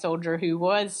about a soldier who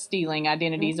was stealing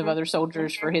identities of other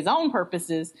soldiers for his own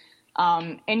purposes.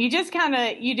 And you just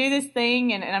you do this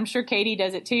thing, and I'm sure Katy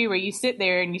does it too, where you sit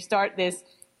there and you start this,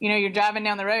 you're driving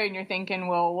down the road and you're thinking,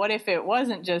 well, what if it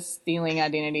wasn't just stealing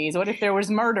identities? What if there was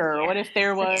murder? What if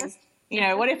there was,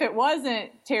 what if it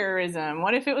wasn't terrorism?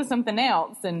 What if it was something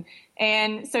else? And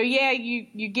so,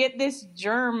 you get this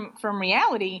germ from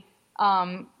reality,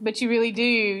 but you really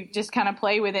do just kind of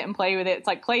play with it. It's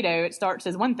like Play-Doh. It starts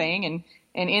as one thing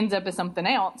and ends up as something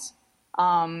else.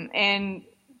 And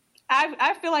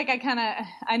I feel like I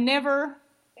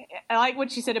like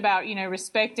what you said about,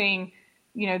 respecting,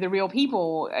 the real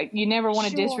people. You never want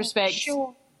to disrespect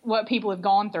what people have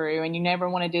gone through, and you never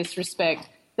want to disrespect.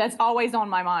 That's always on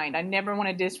my mind. I never want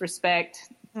to disrespect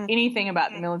anything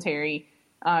about the military.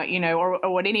 Or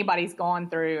what anybody's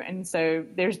gone through. And so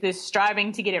there's this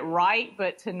striving to get it right,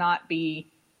 but to not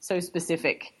be so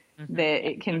specific that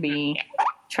it can be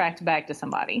tracked back to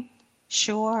somebody.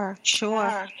 Sure.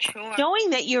 Knowing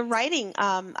that you're writing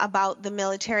about the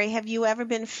military, have you ever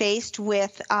been faced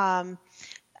with a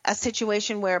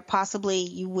situation where possibly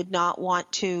you would not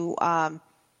want to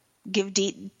give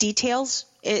details?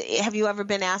 Have you ever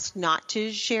been asked not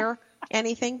to share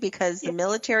anything because the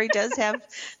military does have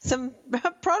some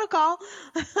protocol?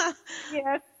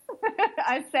 Yes.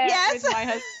 I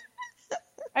sat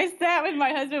with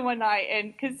my husband one night,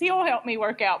 and because he'll help me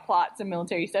work out plots and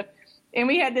military stuff, and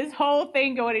we had this whole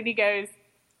thing going, and he goes,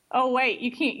 oh, wait,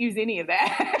 you can't use any of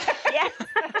that. Yeah.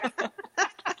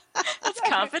 That's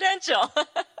confidential. No,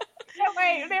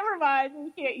 wait, never mind.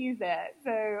 You can't use that.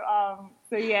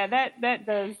 So yeah, that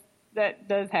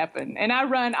does happen. And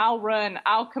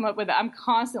I'll come up with it. I'm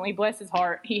constantly, bless his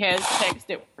heart, he has text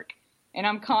at work. And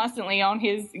I'm constantly on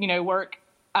his, work.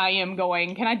 I am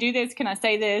going, can I do this? Can I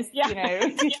say this? Yeah.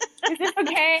 Is this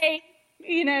okay?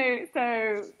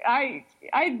 So I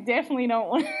definitely don't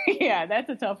want yeah, that's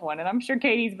a tough one. And I'm sure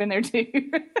Katie's been there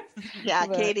too. Yeah,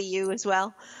 Katie, you as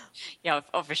well? Yeah,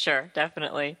 for sure.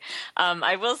 Definitely.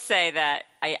 I will say that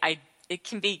it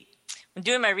can be, when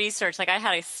doing my research, like I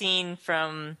had a scene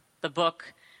from the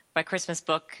book, my Christmas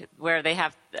book, where they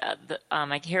have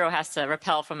my hero has to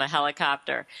rappel from a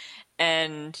helicopter.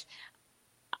 And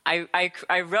I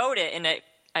wrote it and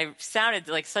I sounded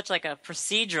like such like a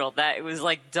procedural that it was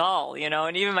like dull,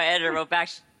 and even my editor wrote back,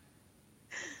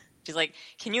 she's like,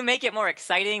 can you make it more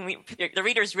exciting? The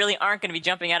readers really aren't going to be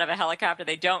jumping out of a helicopter.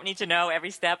 They don't need to know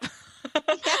every step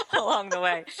along the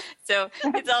way. So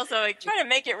it's also like trying to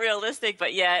make it realistic,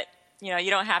 but yet, you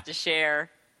don't have to share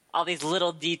all these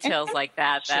little details like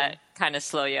that kind of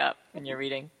slow you up when you're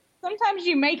reading. Sometimes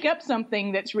you make up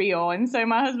something that's real, and so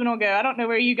my husband will go, I don't know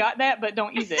where you got that, but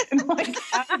don't use it. And I'm like,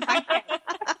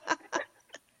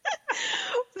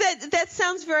 That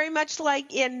sounds very much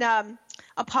like in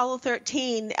Apollo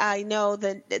 13. I know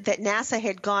that NASA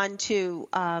had gone to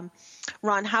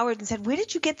Ron Howard and said, "Where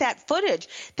did you get that footage?"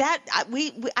 That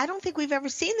I don't think we've ever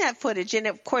seen that footage. And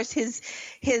of course, his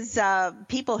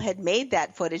people had made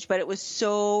that footage, but it was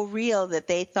so real that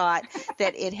they thought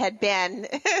that it had been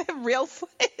real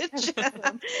footage.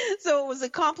 So it was a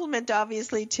compliment,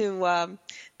 obviously, to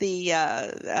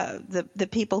the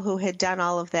people who had done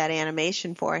all of that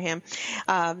animation for him.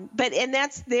 But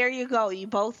there you go. You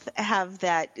both have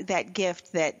that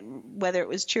gift that whether it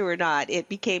was true or not, it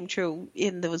became true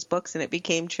in those books, and it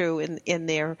became true in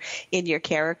your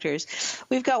characters.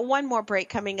 We've got one more break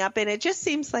coming up, and it just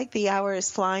seems like the hour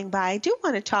is flying by. I do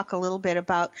want to talk a little bit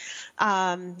about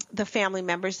the family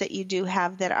members that you do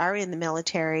have that are in the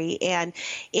military, and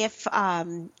if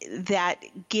that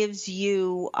gives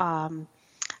you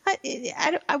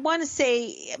I want to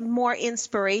say more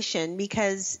inspiration,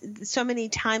 because so many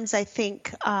times I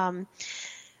think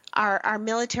our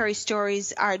military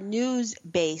stories are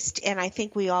news-based, and I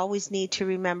think we always need to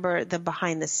remember the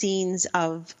behind-the-scenes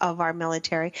of our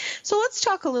military. So let's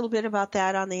talk a little bit about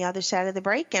that on the other side of the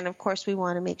break. And, of course, we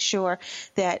want to make sure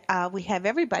that we have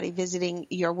everybody visiting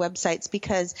your websites,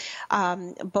 because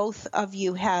both of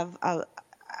you have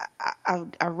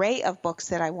an array of books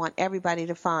that I want everybody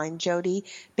to find. Jodie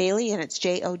Bailey, and it's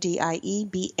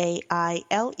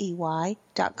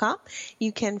JodieBailey.com.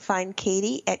 You can find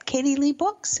Katy at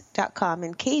KatyLeeBooks.com,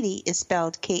 and Katy is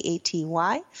spelled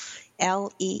KatyLee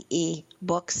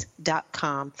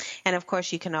books.com. And of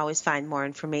course, you can always find more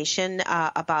information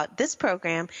about this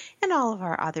program and all of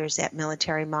our others at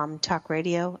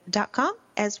militarymomtalkradio.com,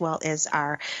 as well as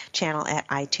our channel at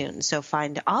iTunes. So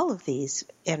find all of these,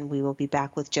 and we will be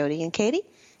back with Jodie and Katy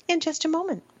in just a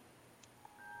moment.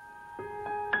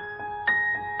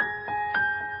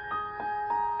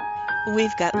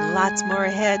 We've got lots more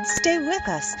ahead. Stay with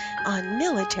us on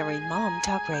Military Mom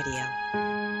Talk Radio.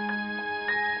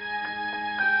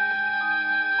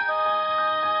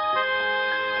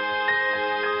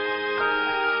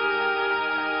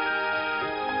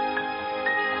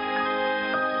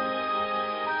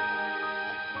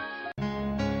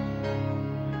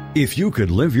 If you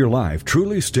could live your life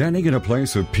truly standing in a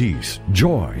place of peace,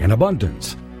 joy, and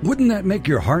abundance, wouldn't that make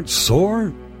your heart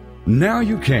soar? Now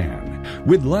you can,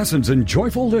 with Lessons in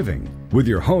Joyful Living, with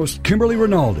your host, Kimberly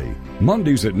Rinaldi,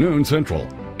 Mondays at noon Central.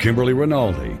 Kimberly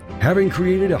Rinaldi, having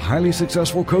created a highly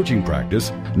successful coaching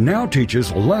practice, now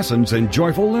teaches Lessons in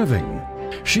Joyful Living.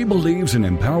 She believes in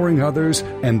empowering others,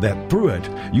 and that through it,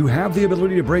 you have the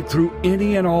ability to break through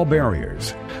any and all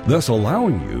barriers, thus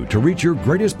allowing you to reach your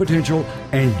greatest potential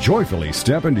and joyfully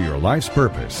step into your life's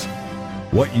purpose.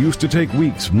 What used to take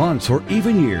weeks, months, or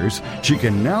even years, she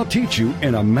can now teach you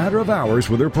in a matter of hours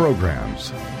with her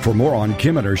programs. For more on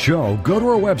Kim and her show, go to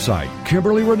her website,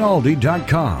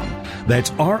 KimberlyRinaldi.com.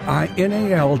 That's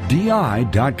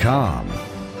RINALDI.com.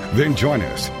 Then join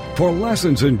us for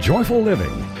Lessons in Joyful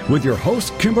Living with your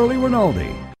host, Kimberly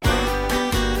Rinaldi.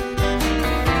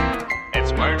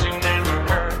 It's words you never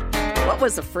heard, what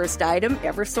was the first item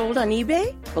ever sold on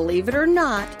eBay? Believe it or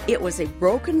not, it was a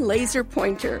broken laser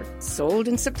pointer, sold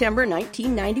in September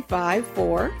 1995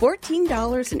 for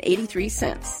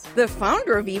 $14.83. The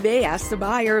founder of eBay asked the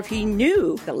buyer if he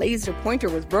knew the laser pointer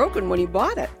was broken when he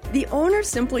bought it. The owner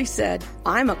simply said,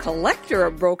 "I'm a collector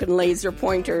of broken laser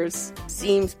pointers."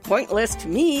 Seems pointless to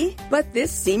me, but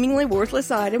this seemingly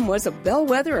worthless item was a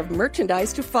bellwether of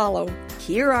merchandise to follow.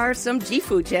 Here are some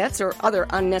Gifu jets or other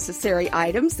unnecessary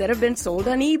items that have been sold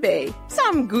on eBay.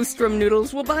 Some Goostrom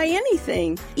noodles will buy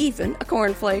anything, even a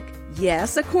cornflake.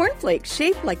 Yes, a cornflake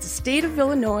shaped like the state of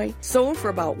Illinois, sold for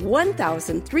about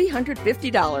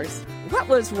 $1,350. What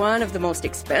was one of the most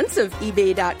expensive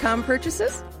eBay.com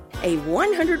purchases? A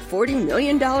 $140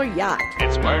 million yacht.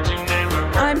 It's words you never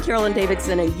heard. I'm Carolyn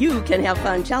Davidson, and you can have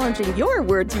fun challenging your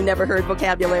words you never heard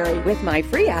vocabulary with my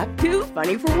free app, Too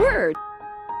Funny for Words.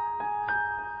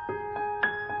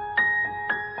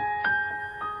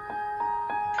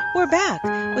 We're back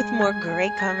with more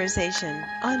great conversation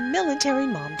on Military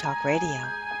Mom Talk Radio.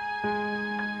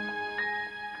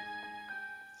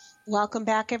 Welcome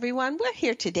back, everyone. We're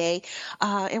here today,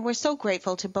 and we're so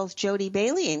grateful to both Jodie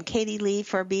Bailey and Katy Lee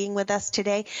for being with us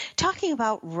today, talking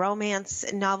about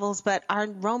romance novels, but our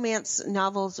romance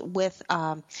novels with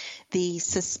the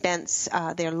suspense,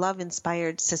 their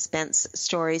love-inspired suspense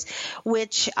stories,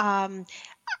 which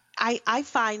I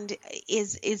find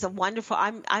is a wonderful.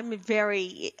 I'm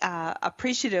very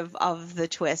appreciative of the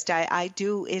twist. I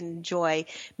do enjoy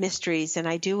mysteries and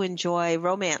I do enjoy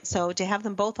romance. So to have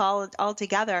them both all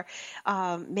together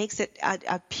makes it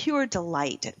a pure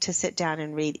delight to sit down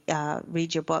and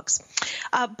read your books.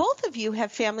 Both of you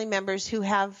have family members who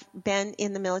have been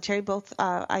in the military. Both,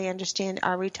 I understand,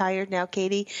 are retired now.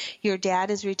 Katy, your dad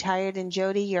is retired, and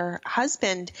Jodie, your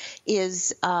husband,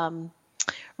 is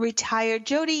retired.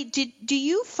 Jodie, do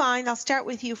you find, I'll start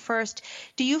with you first,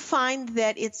 do you find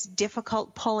that it's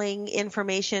difficult pulling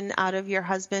information out of your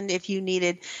husband if you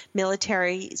needed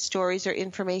military stories or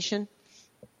information?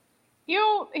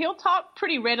 He'll talk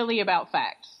pretty readily about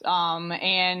facts.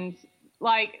 And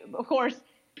like, of course,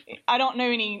 I don't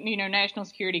know any, national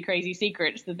security crazy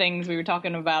secrets, the things we were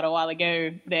talking about a while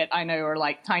ago that I know are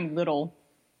like tiny little,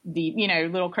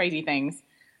 little crazy things.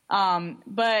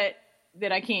 But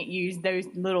that I can't use those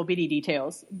little bitty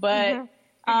details, but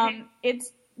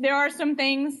there are some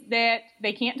things that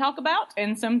they can't talk about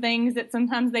and some things that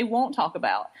sometimes they won't talk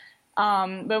about.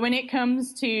 But when it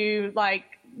comes to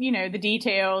the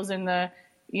details and the,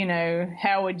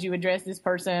 how would you address this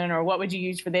person or what would you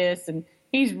use for this? And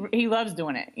he loves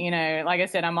doing it. Like I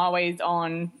said, I am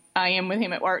with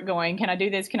him at work going, can I do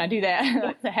this? Can I do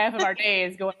that? The half of our day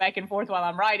is going back and forth while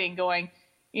I'm writing going,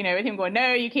 with him going,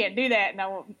 no, you can't do that.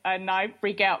 And I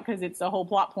freak out because it's a whole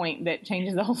plot point that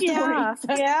changes the whole story.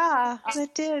 Yeah,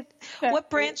 it did. What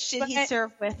branch did he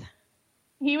serve with?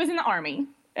 He was in the Army.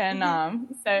 And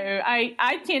so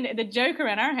I tend, the joke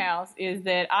around our house is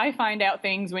that I find out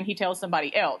things when he tells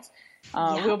somebody else.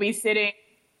 We'll be sitting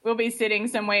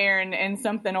somewhere and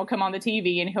something will come on the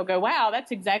TV and he'll go, wow,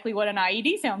 that's exactly what an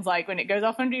IED sounds like when it goes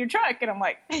off under your truck. And I'm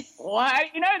like, well, how do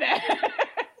you know that?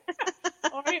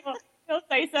 Or he'll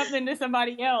say something to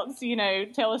somebody else,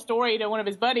 tell a story to one of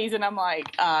his buddies, and I'm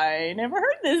like, I never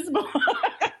heard this before.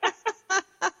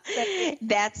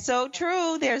 That's so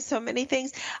true. There's so many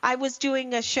things. I was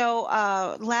doing a show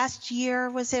last year,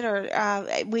 was it? Or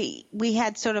we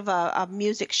had sort of a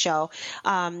music show,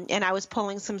 and I was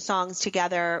pulling some songs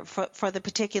together for the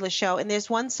particular show. And there's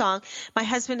one song my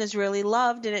husband has really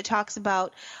loved, and it talks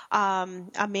about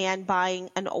a man buying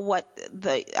an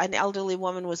elderly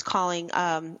woman was calling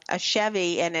a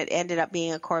Chevy, and it ended up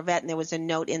being a Corvette, and there was a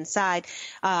note inside.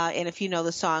 And if you know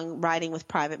the song "Riding with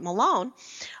Private Malone,"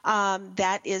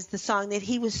 that is the song that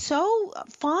he was so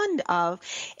fond of,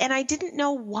 and I didn't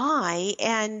know why.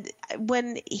 And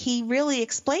when he really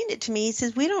explained it to me, he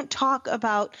says, we don't talk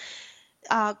about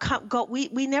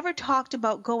we never talked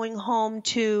about going home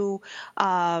to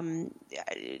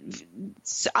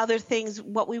other things.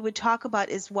 What we would talk about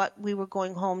is what we were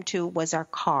going home to was our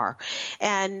car,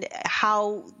 and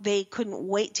how they couldn't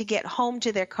wait to get home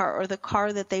to their car, or the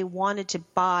car that they wanted to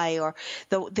buy, or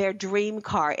their dream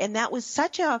car. And that was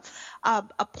such a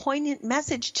poignant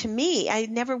message to me. I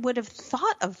never would have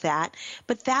thought of that,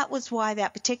 but that was why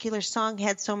that particular song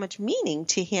had so much meaning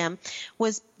to him,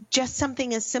 was just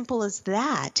something as simple as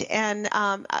that, and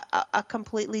a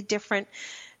completely different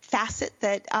facet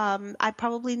that I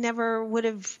probably never would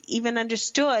have even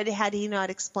understood had he not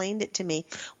explained it to me,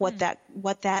 what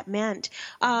that meant.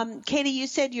 Katy, you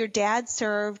said your dad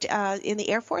served in the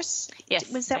Air Force?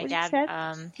 Yes, was that my what dad,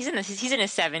 you said? he's in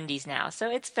his 70s now, so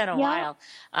it's been a while.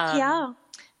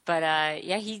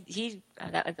 yeah, he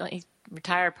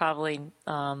retired probably,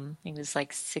 he was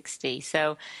like 60.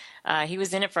 So he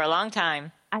was in it for a long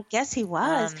time. I guess he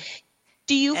was.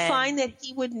 Do you find that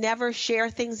he would never share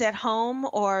things at home,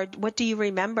 or what do you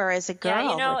remember as a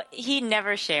girl? Yeah, he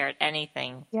never shared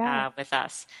anything with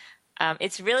us.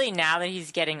 It's really now that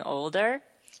he's getting older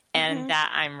and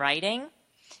that I'm writing,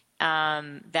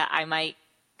 that I might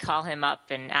call him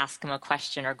up and ask him a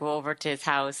question or go over to his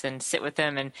house and sit with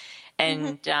him.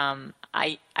 And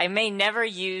I may never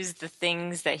use the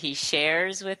things that he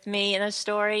shares with me in a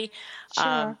story,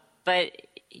 but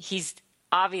he's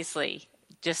obviously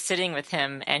just sitting with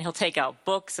him, and he'll take out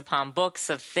books upon books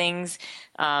of things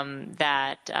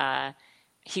that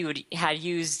he had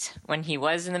used when he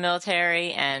was in the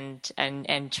military, and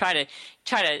try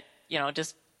to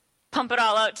just pump it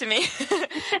all out to me,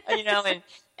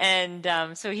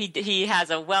 so he has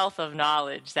a wealth of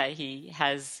knowledge that he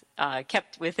has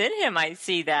kept within him. I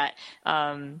see that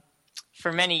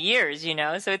for many years,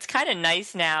 so it's kind of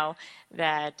nice now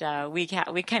that we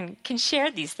can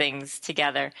share these things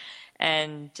together.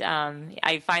 And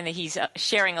I find that he's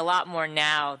sharing a lot more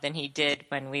now than he did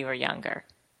when we were younger.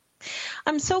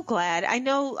 I'm so glad. I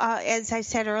know, as I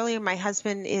said earlier, my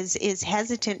husband is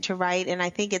hesitant to write, and I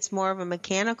think it's more of a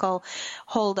mechanical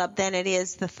holdup than it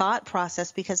is the thought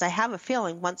process, because I have a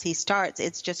feeling once he starts,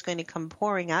 it's just going to come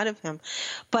pouring out of him.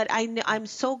 But I'm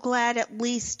so glad at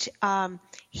least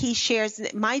he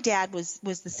shares. My dad was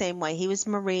the same way. He was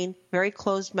Marine, very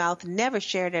closed mouth, never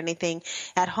shared anything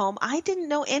at home. I didn't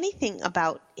know anything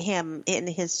about him in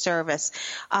his service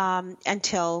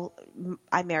until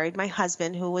I married my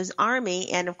husband, who was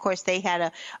Army, and of course they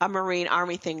had a Marine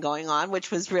Army thing going on,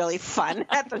 which was really fun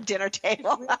at the dinner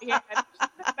table.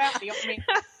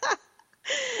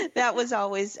 That was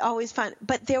always fun.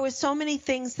 But there were so many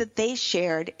things that they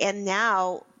shared, and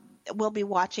now we'll be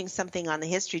watching something on the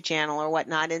History Channel or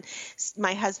whatnot, and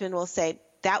my husband will say,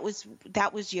 that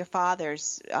was your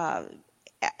father's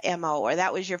MO, or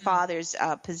that was your father's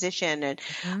position, and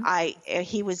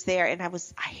he was there, and I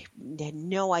had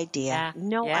no idea,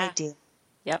 idea.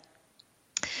 Yep.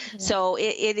 So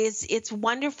it's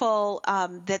wonderful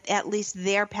that at least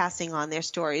they're passing on their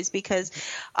stories, because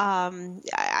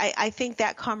I think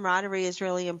that camaraderie is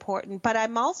really important. But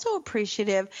I'm also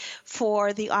appreciative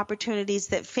for the opportunities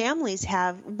that families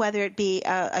have, whether it be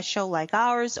a show like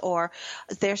ours, or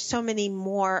there's so many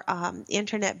more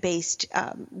internet-based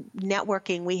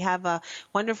networking. We have a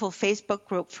wonderful Facebook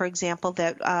group, for example,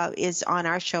 that is on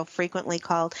our show frequently,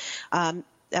 called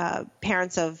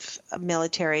Parents of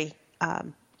Military.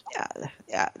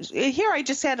 Here I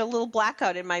just had a little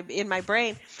blackout in my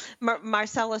brain.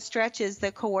 Marcella Stretch is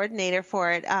the coordinator for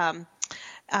it.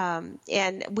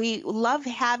 And we love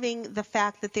having the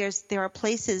fact that there are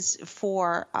places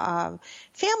for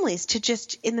families to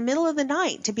just in the middle of the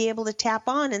night to be able to tap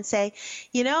on and say,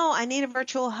 I need a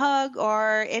virtual hug,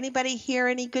 or anybody hear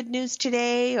any good news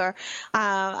today, or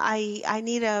I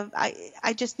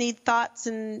just need thoughts,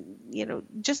 and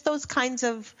just those kinds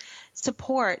of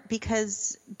support,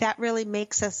 because that really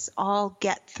makes us all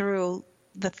get through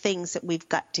the things that we've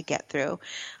got to get through.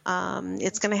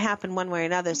 It's going to happen one way or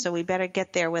another, so we better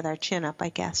get there with our chin up, I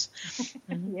guess.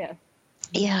 Yeah.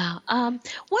 Yeah.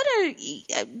 What are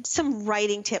some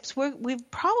writing tips?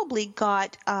 We've probably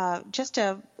got just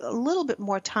a little bit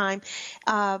more time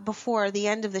before the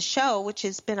end of the show, which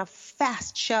has been a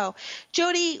fast show.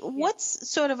 Jodie, what's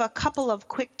sort of a couple of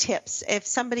quick tips if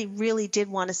somebody really did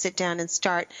want to sit down and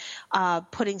start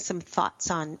putting some thoughts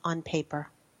on paper?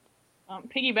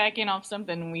 Piggybacking off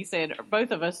something we said, or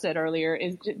both of us said earlier,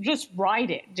 is just write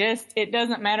it. It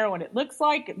doesn't matter what it looks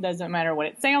like. It doesn't matter what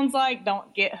it sounds like.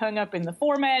 Don't get hung up in the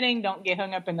formatting. Don't get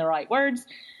hung up in the right words.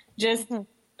 Just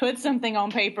put something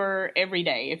on paper every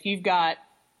day. If you've got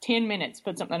 10 minutes,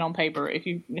 put something on paper.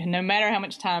 No matter how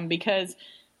much time, because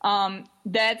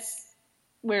that's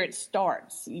where it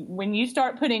starts. When you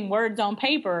start putting words on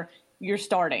paper, you're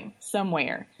starting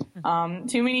somewhere.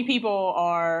 Too many people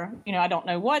are, I don't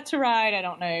know what to write. I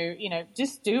don't know,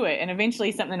 just do it. And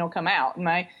eventually something will come out.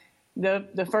 And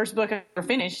the first book I ever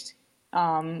finished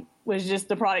was just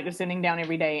the product of sitting down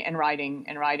every day and writing,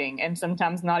 and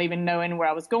sometimes not even knowing where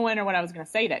I was going or what I was going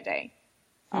to say that day.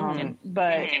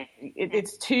 But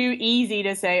it's too easy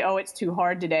to say, oh, it's too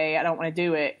hard today, I don't want to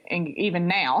do it. And even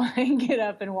now, and get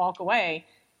up and walk away.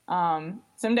 Some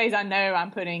days I know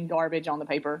I'm putting garbage on the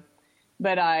paper,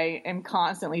 but I am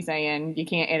constantly saying you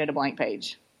can't edit a blank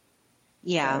page.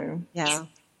 Yeah.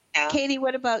 Katy,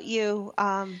 what about you?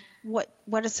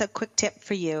 What is a quick tip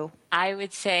for you? I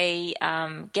would say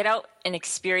get out and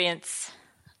experience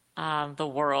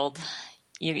the world.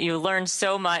 You learn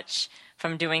so much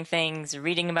from doing things,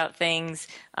 reading about things,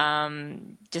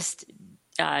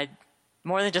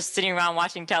 more than just sitting around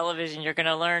watching television. You're going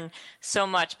to learn so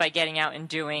much by getting out and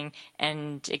doing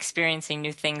and experiencing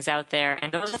new things out there.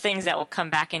 And those are things that will come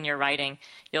back in your writing.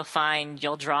 You'll find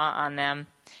you'll draw on them.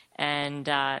 And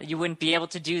you wouldn't be able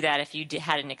to do that if you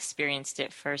hadn't experienced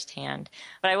it firsthand.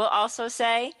 But I will also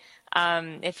say,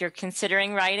 if you're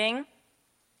considering writing,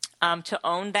 to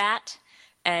own that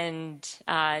and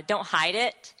don't hide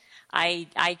it.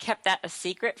 I kept that a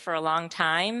secret for a long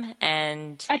time,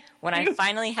 and when I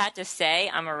finally had to say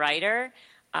I'm a writer,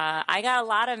 I got a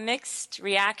lot of mixed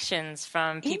reactions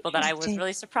from people that I was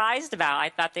really surprised about. I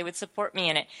thought they would support me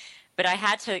in it, but I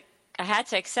had to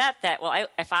accept that. Well,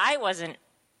 if I wasn't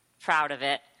proud of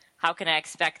it, how can I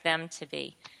expect them to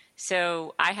be?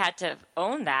 So I had to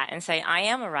own that and say, I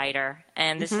am a writer,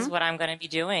 and this is what I'm going to be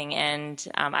doing, and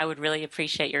I would really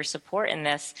appreciate your support in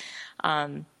this.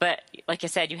 But like I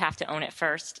said, you have to own it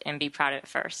first and be proud of it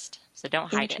first. So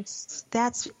don't hide it. It's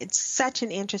such an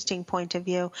interesting point of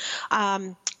view,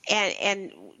 and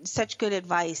such good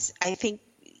advice. I think,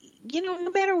 no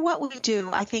matter what we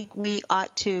do, I think we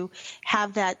ought to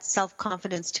have that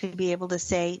self-confidence to be able to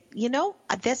say,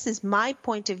 this is my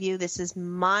point of view. This is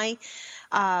my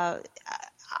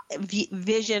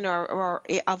vision or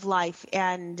of life,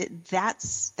 and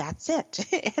that's it.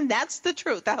 And that's the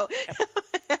truth.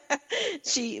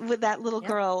 She, with that little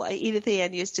girl, Edith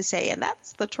Ann used to say, and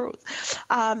that's the truth.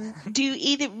 Do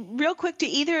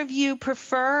either of you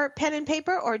prefer pen and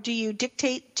paper, or do you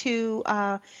dictate into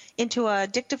a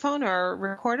dictaphone or a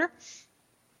recorder?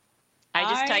 I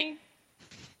just type.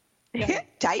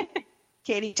 Type.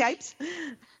 Katie types.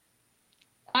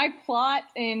 I plot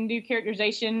and do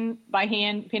characterization by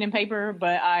hand, pen and paper,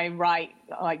 but I write,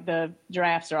 like the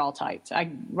drafts are all typed.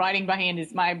 Writing by hand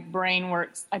is, my brain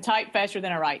works. I type faster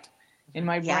than I write, and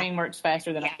my brain works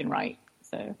faster than I can write.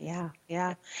 So yeah.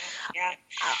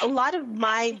 A lot of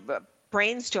my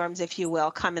brainstorms, if you will,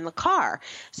 come in the car.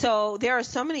 So there are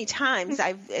so many times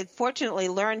I've fortunately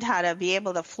learned how to be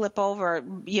able to flip over,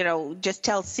 just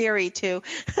tell Siri to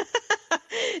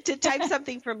to type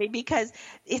something for me, because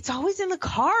it's always in the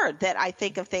car that I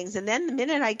think of things. And then the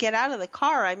minute I get out of the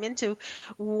car, I'm into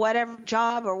whatever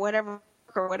job or whatever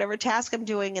task I'm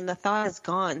doing, and the thought is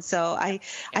gone. So I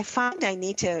find I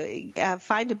need to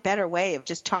find a better way of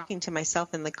just talking to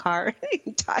myself in the car,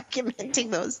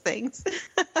 documenting those things.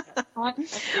 I'll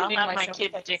have my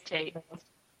kids dictate.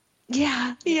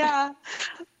 Yeah.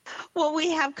 Well,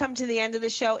 we have come to the end of the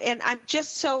show, and I'm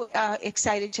just so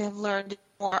excited to have learned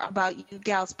more about you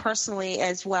gals personally,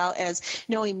 as well as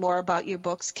knowing more about your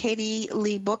books.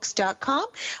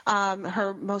 KatyLeeBooks.com.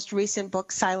 Her most recent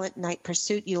book, Silent Night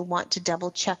Pursuit, you'll want to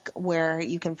double check where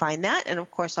you can find that. And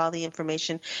of course, all the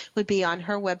information would be on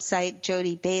her website,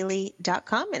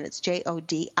 JodieBailey.com, and it's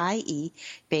JODIE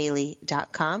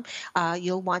Bailey.com.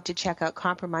 You'll want to check out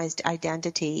Compromised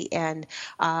Identity, and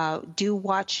do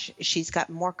watch. She's got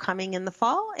more coming in the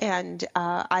fall, and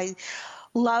I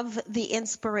love the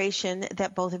inspiration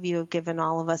that both of you have given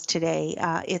all of us today.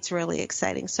 It's really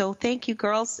exciting. So thank you,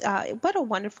 girls. What a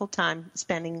wonderful time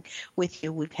spending with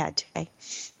you we've had today.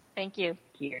 Thank you.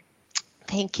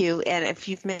 Thank you. And if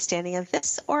you've missed any of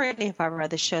this or any of our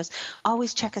other shows,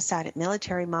 always check us out at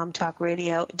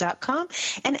militarymomtalkradio.com,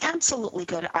 and absolutely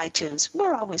go to iTunes.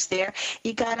 We're always there.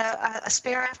 You got a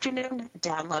spare afternoon?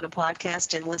 Download a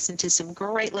podcast and listen to some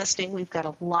great listening. We've got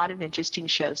a lot of interesting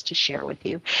shows to share with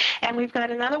you. And we've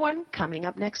got another one coming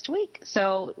up next week.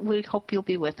 So we hope you'll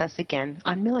be with us again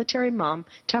on Military Mom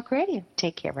Talk Radio.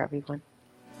 Take care, everyone.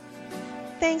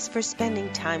 Thanks for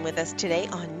spending time with us today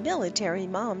on Military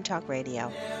Mom Talk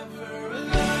Radio.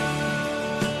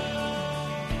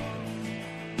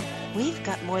 We've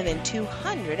got more than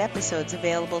 200 episodes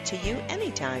available to you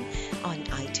anytime on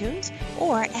iTunes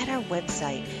or at our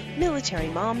website,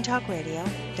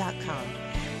 militarymomtalkradio.com.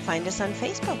 Find us on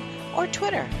Facebook or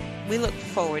Twitter. We look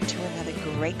forward to another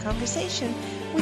great conversation